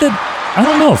don't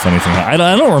know if anything. I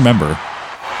don't remember.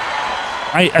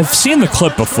 I've seen the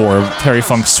clip before, Terry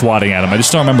Funk swatting at him. I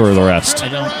just don't remember the rest.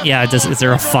 Yeah, is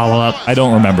there a follow-up? I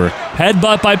don't remember.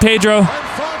 Headbutt by Pedro.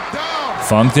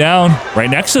 Funk down. Right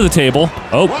next to the table.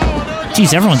 Oh.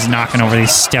 Jeez, everyone's knocking over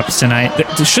these steps tonight.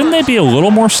 Shouldn't they be a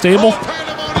little more stable?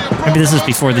 Maybe this is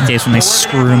before the days when they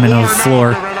screw him into the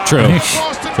floor. True.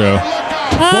 True.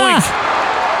 Boink!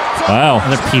 Wow.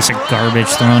 Another piece of garbage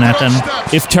thrown at them.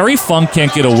 If Terry Funk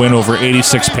can't get a win over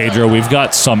 86 Pedro, we've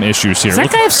got some issues here. Does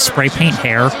that guy have spray paint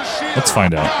hair? Let's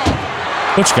find out.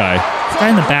 Which guy? The guy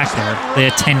in the back there.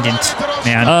 The attendant,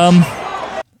 man.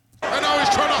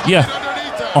 Yeah.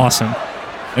 Awesome.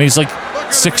 And he's like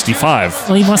 65.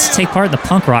 Well, he wants to take part in the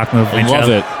punk rock movement. I love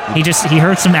it. He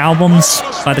heard some albums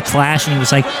by The Clash, and he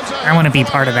was like, I want to be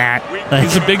part of that. Like,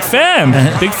 he's a big fan.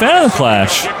 Big fan of The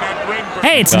Clash.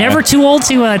 Hey, it's never too old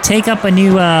to take up a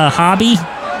new hobby.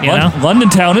 You know? London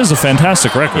Town is a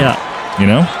fantastic record. Yeah. You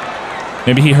know?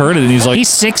 Maybe he heard it and he's like... He's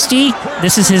 60.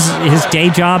 This is his day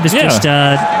job is just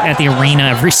at the arena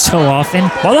every so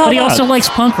often. But he also likes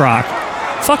punk rock.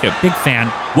 Fuck it. Big fan.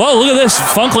 Whoa, look at this.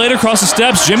 Funk laid across the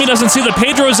steps. Jimmy doesn't see that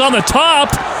Pedro is on the top.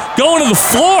 Going to the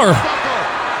floor.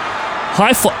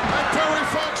 High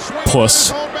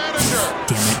puss.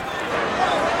 Damn it.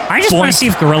 I just want to see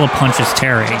if Gorilla punches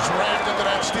Terry.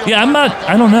 Yeah,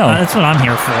 I don't know. That's what I'm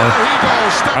here for.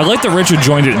 I like that Richard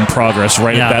joined it in progress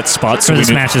right at that spot. So this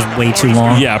match is way too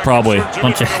long. Yeah, probably.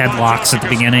 Bunch of headlocks at the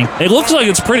beginning. It looks like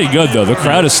it's pretty good, though. The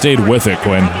crowd has stayed with it,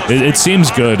 Quinn. It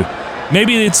seems good.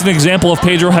 Maybe it's an example of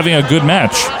Pedro having a good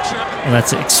match. Well,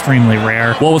 that's extremely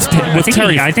rare. Well, with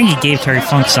Terry... I think he gave Terry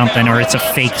Funk something, or it's a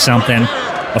fake something.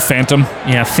 A phantom?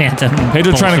 Yeah, phantom.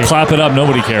 Pedro trying to clap it up.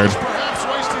 Nobody cared.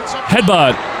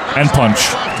 Headbutt and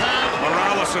punch.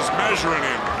 Morales is measuring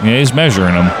him. Yeah, he's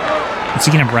measuring him. Is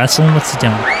he going to wrestle him? What's he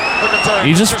doing?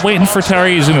 He's just waiting for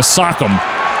Terry. He's going to sock him.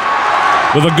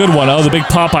 With a good one. Oh, the big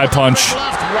Popeye punch.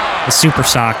 The super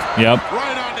sock. Yep.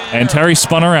 And Terry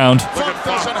spun around.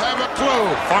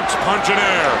 Funk's punching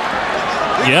air.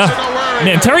 Yeah.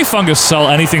 Man, Terry Funk will sell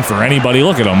anything for anybody.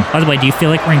 Look at him. By the way, do you feel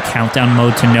like we're in countdown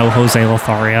mode to no Jose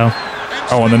Lothario?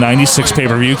 Oh, on the 96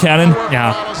 pay-per-view Canon?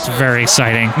 Yeah, it's very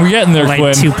exciting. We're getting there, like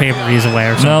Quinn. 2 pay-per-views away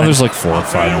or something. No, there's like 4 or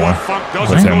 5 more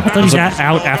with him. I thought he's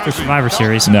out after Survivor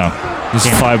Series. No, he's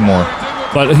 5 more.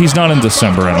 But he's not in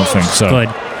December, I don't think. So good.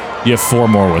 You have 4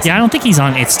 more with him. Yeah, I don't think he's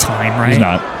on It's Time, right? He's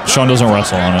not. Sean doesn't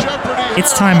wrestle on it.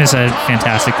 It's Time is a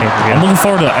fantastic pay-per-view. I'm looking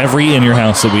forward to every In Your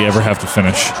House that we ever have to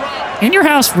finish. In Your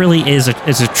House really is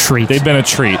a treat. They've been a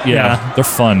treat, yeah. They're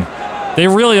fun. They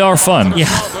really are fun. Yeah.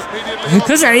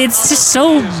 Because it's just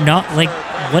so not like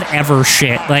whatever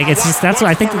shit. Like it's just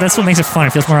I think that's what makes it fun.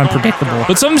 It feels more unpredictable.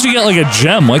 But sometimes you get like a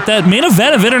gem, like that main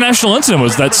event of International Incident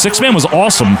was that 6-man was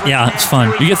awesome. Yeah, it's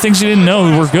fun. You get things you didn't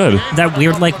know were good. That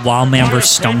weird like Wild Man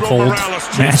vs Stone Cold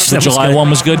match. The July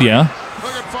one was good, yeah.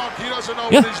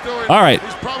 Yeah. All right.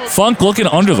 Funk looking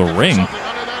under the ring.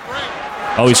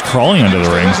 Oh, he's crawling under the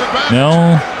ring.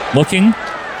 No, looking.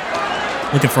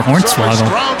 Looking for Hornswoggle.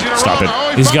 Stop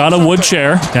it. He's got a wood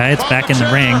chair. Okay, it's back in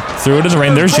the ring. Threw it in the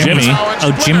ring. There's Jimmy.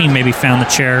 Oh, Jimmy maybe found the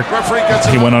chair.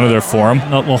 He went under there for him.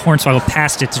 Oh, well, Hornswoggle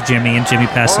passed it to Jimmy, and Jimmy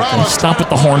passed it to... Stop with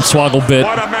the Hornswoggle bit.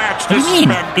 What do you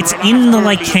mean? It's in the,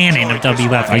 canon of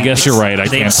WWF. I guess you're right. I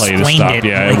can't tell you to stop.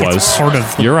 Yeah, it was. It's part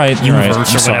of the You're right. universe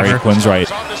I'm sorry. Quinn's right.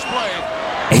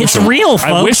 It's real,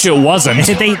 folks. I wish it wasn't.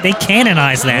 They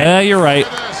canonized that. Yeah, you're right.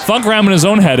 Funk ramming his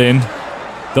own head in.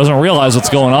 Doesn't realize what's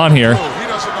going on here.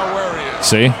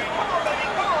 See?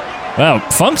 Wow,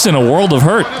 Funk's in a world of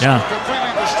hurt. Yeah.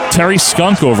 Terry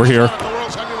Skunk over here.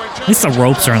 At least the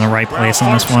ropes are in the right place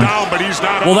on this one.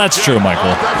 Well, that's true,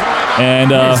 Michael.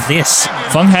 And what is this?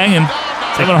 Funk hanging.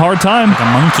 Having a hard time. Like a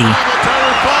monkey.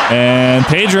 And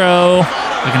Pedro.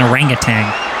 Like an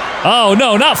orangutan. Oh,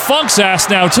 no, not Funk's ass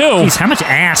now, too. Jeez, how much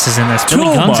ass is in this?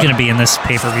 Billy Gunn's going to be in this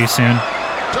pay-per-view soon.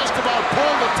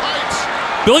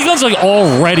 Billy Gunn's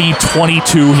already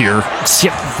 22 here.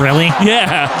 Really?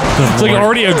 Yeah. It's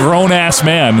already a grown-ass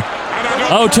man.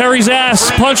 Oh, Terry's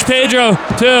ass. Punch Pedro.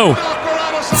 2,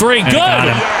 3. Good.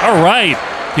 All right.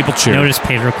 People cheer. Notice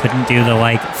Pedro couldn't do the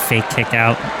fake kick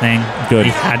out thing. Good.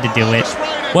 He had to do it.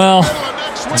 Well,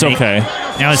 it's okay.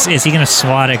 Now, is he going to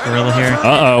swat at Gorilla here?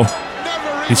 Uh-oh.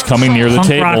 He's coming near the Punk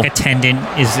table. Rock attendant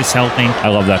is this helping. I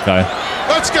love that guy.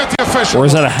 Let's get the official. Or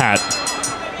is that a hat?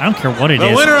 I don't care what it is.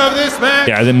 The winner of this match.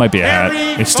 Yeah, it might be a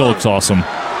hat. It still looks awesome.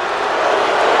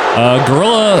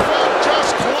 Gorilla,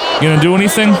 you gonna do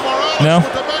anything? No?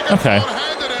 Okay.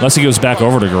 Unless he goes back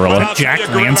over to Gorilla. Jack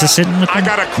Lance is sitting with him?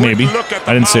 Maybe.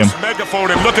 I didn't see him.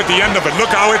 Megaphone and look at the end of it. Look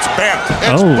how it's bent.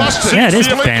 Oh, yeah, it is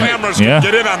bent. Yeah.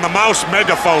 Get in on the mouse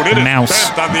megaphone. It is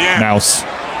bent on the end. Mouse.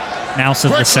 Mouse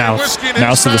of the South.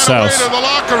 Mouse of the South.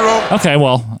 Okay,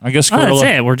 well, I guess Gorilla...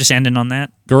 that's it. We're just ending on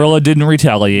that. Gorilla didn't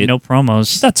retaliate. No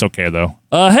promos. That's okay, though.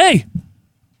 Hey!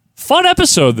 Fun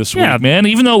episode this week, man.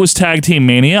 Even though it was Tag Team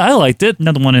Mania, I liked it.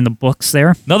 Another one in the books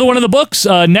there. Another one in the books.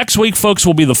 Next week, folks,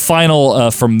 will be the final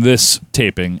from this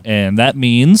taping, and that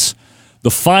means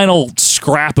the final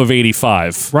scrap of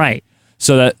 85. Right.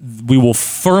 So that we will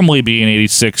firmly be in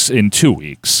 86 in 2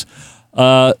 weeks.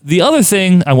 The other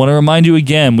thing, I want to remind you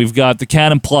again, we've got the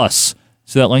Canon Plus.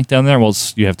 See that link down there? Well,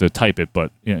 you have to type it,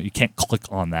 but you can't click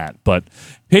on that. But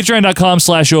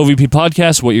patreon.com/OVP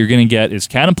podcast. What you're going to get is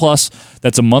Canon Plus.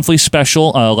 That's a monthly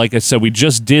special. Like I said, we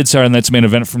just did Saturday Night's Main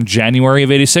Event from January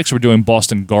of 86. We're doing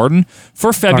Boston Garden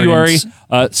for February.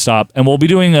 And we'll be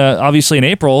doing, obviously, in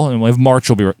April, and we'll have March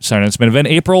will be Saturday Night's Main Event.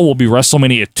 April will be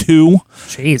WrestleMania 2.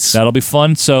 Jeez. That'll be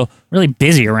fun. So really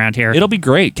busy around here. It'll be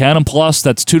great. Canon Plus,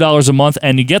 that's $2 a month,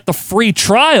 and you get the free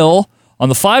trial on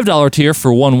the $5 tier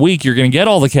for 1 week. You're going to get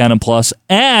all the Canon Plus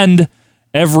and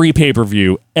every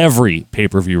pay-per-view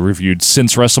reviewed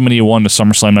since WrestleMania 1 to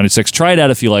SummerSlam 96. Try it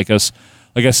out if you like us.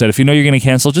 Like I said, if you know you're going to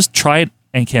cancel, just try it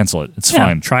and cancel it. It's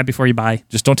fine. Try before you buy.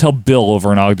 Just don't tell Bill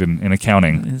over in Ogden in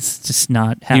accounting. It's just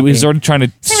not happy. He's already trying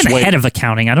to sway. The head of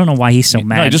accounting. I don't know why he's so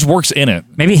mad. No, he just works in it.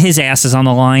 Maybe his ass is on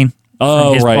the line.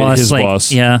 Oh, right, his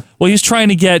boss. Yeah. Well, he's trying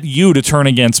to get you to turn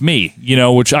against me,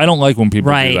 which I don't like when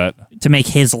people do that. To make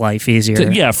his life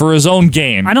easier. For his own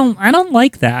gain. I don't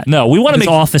like that. No, we want to make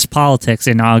office politics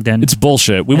in Ogden. It's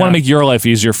bullshit. We want to make your life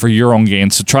easier for your own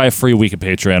gain. So try a free week of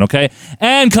Patreon, okay?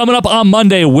 And coming up on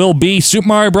Monday will be Super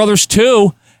Mario Brothers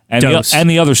 2 and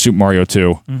the other Super Mario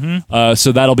 2. Mm-hmm.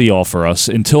 So that'll be all for us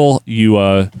until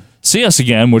you see us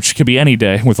again, which could be any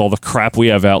day with all the crap we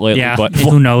have out lately. Yeah, but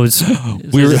who knows?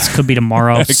 This could be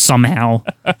tomorrow somehow.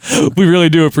 We really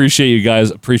do appreciate you guys.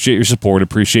 Appreciate your support.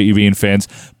 Appreciate you being fans.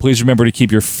 Please remember to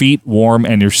keep your feet warm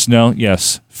and your snow.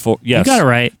 Yes. You got it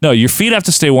right. No, your feet have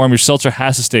to stay warm. Your seltzer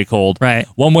has to stay cold. Right.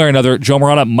 One way or another. Joe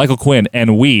Morata, Michael Quinn,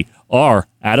 and we are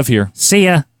out of here. See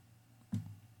ya.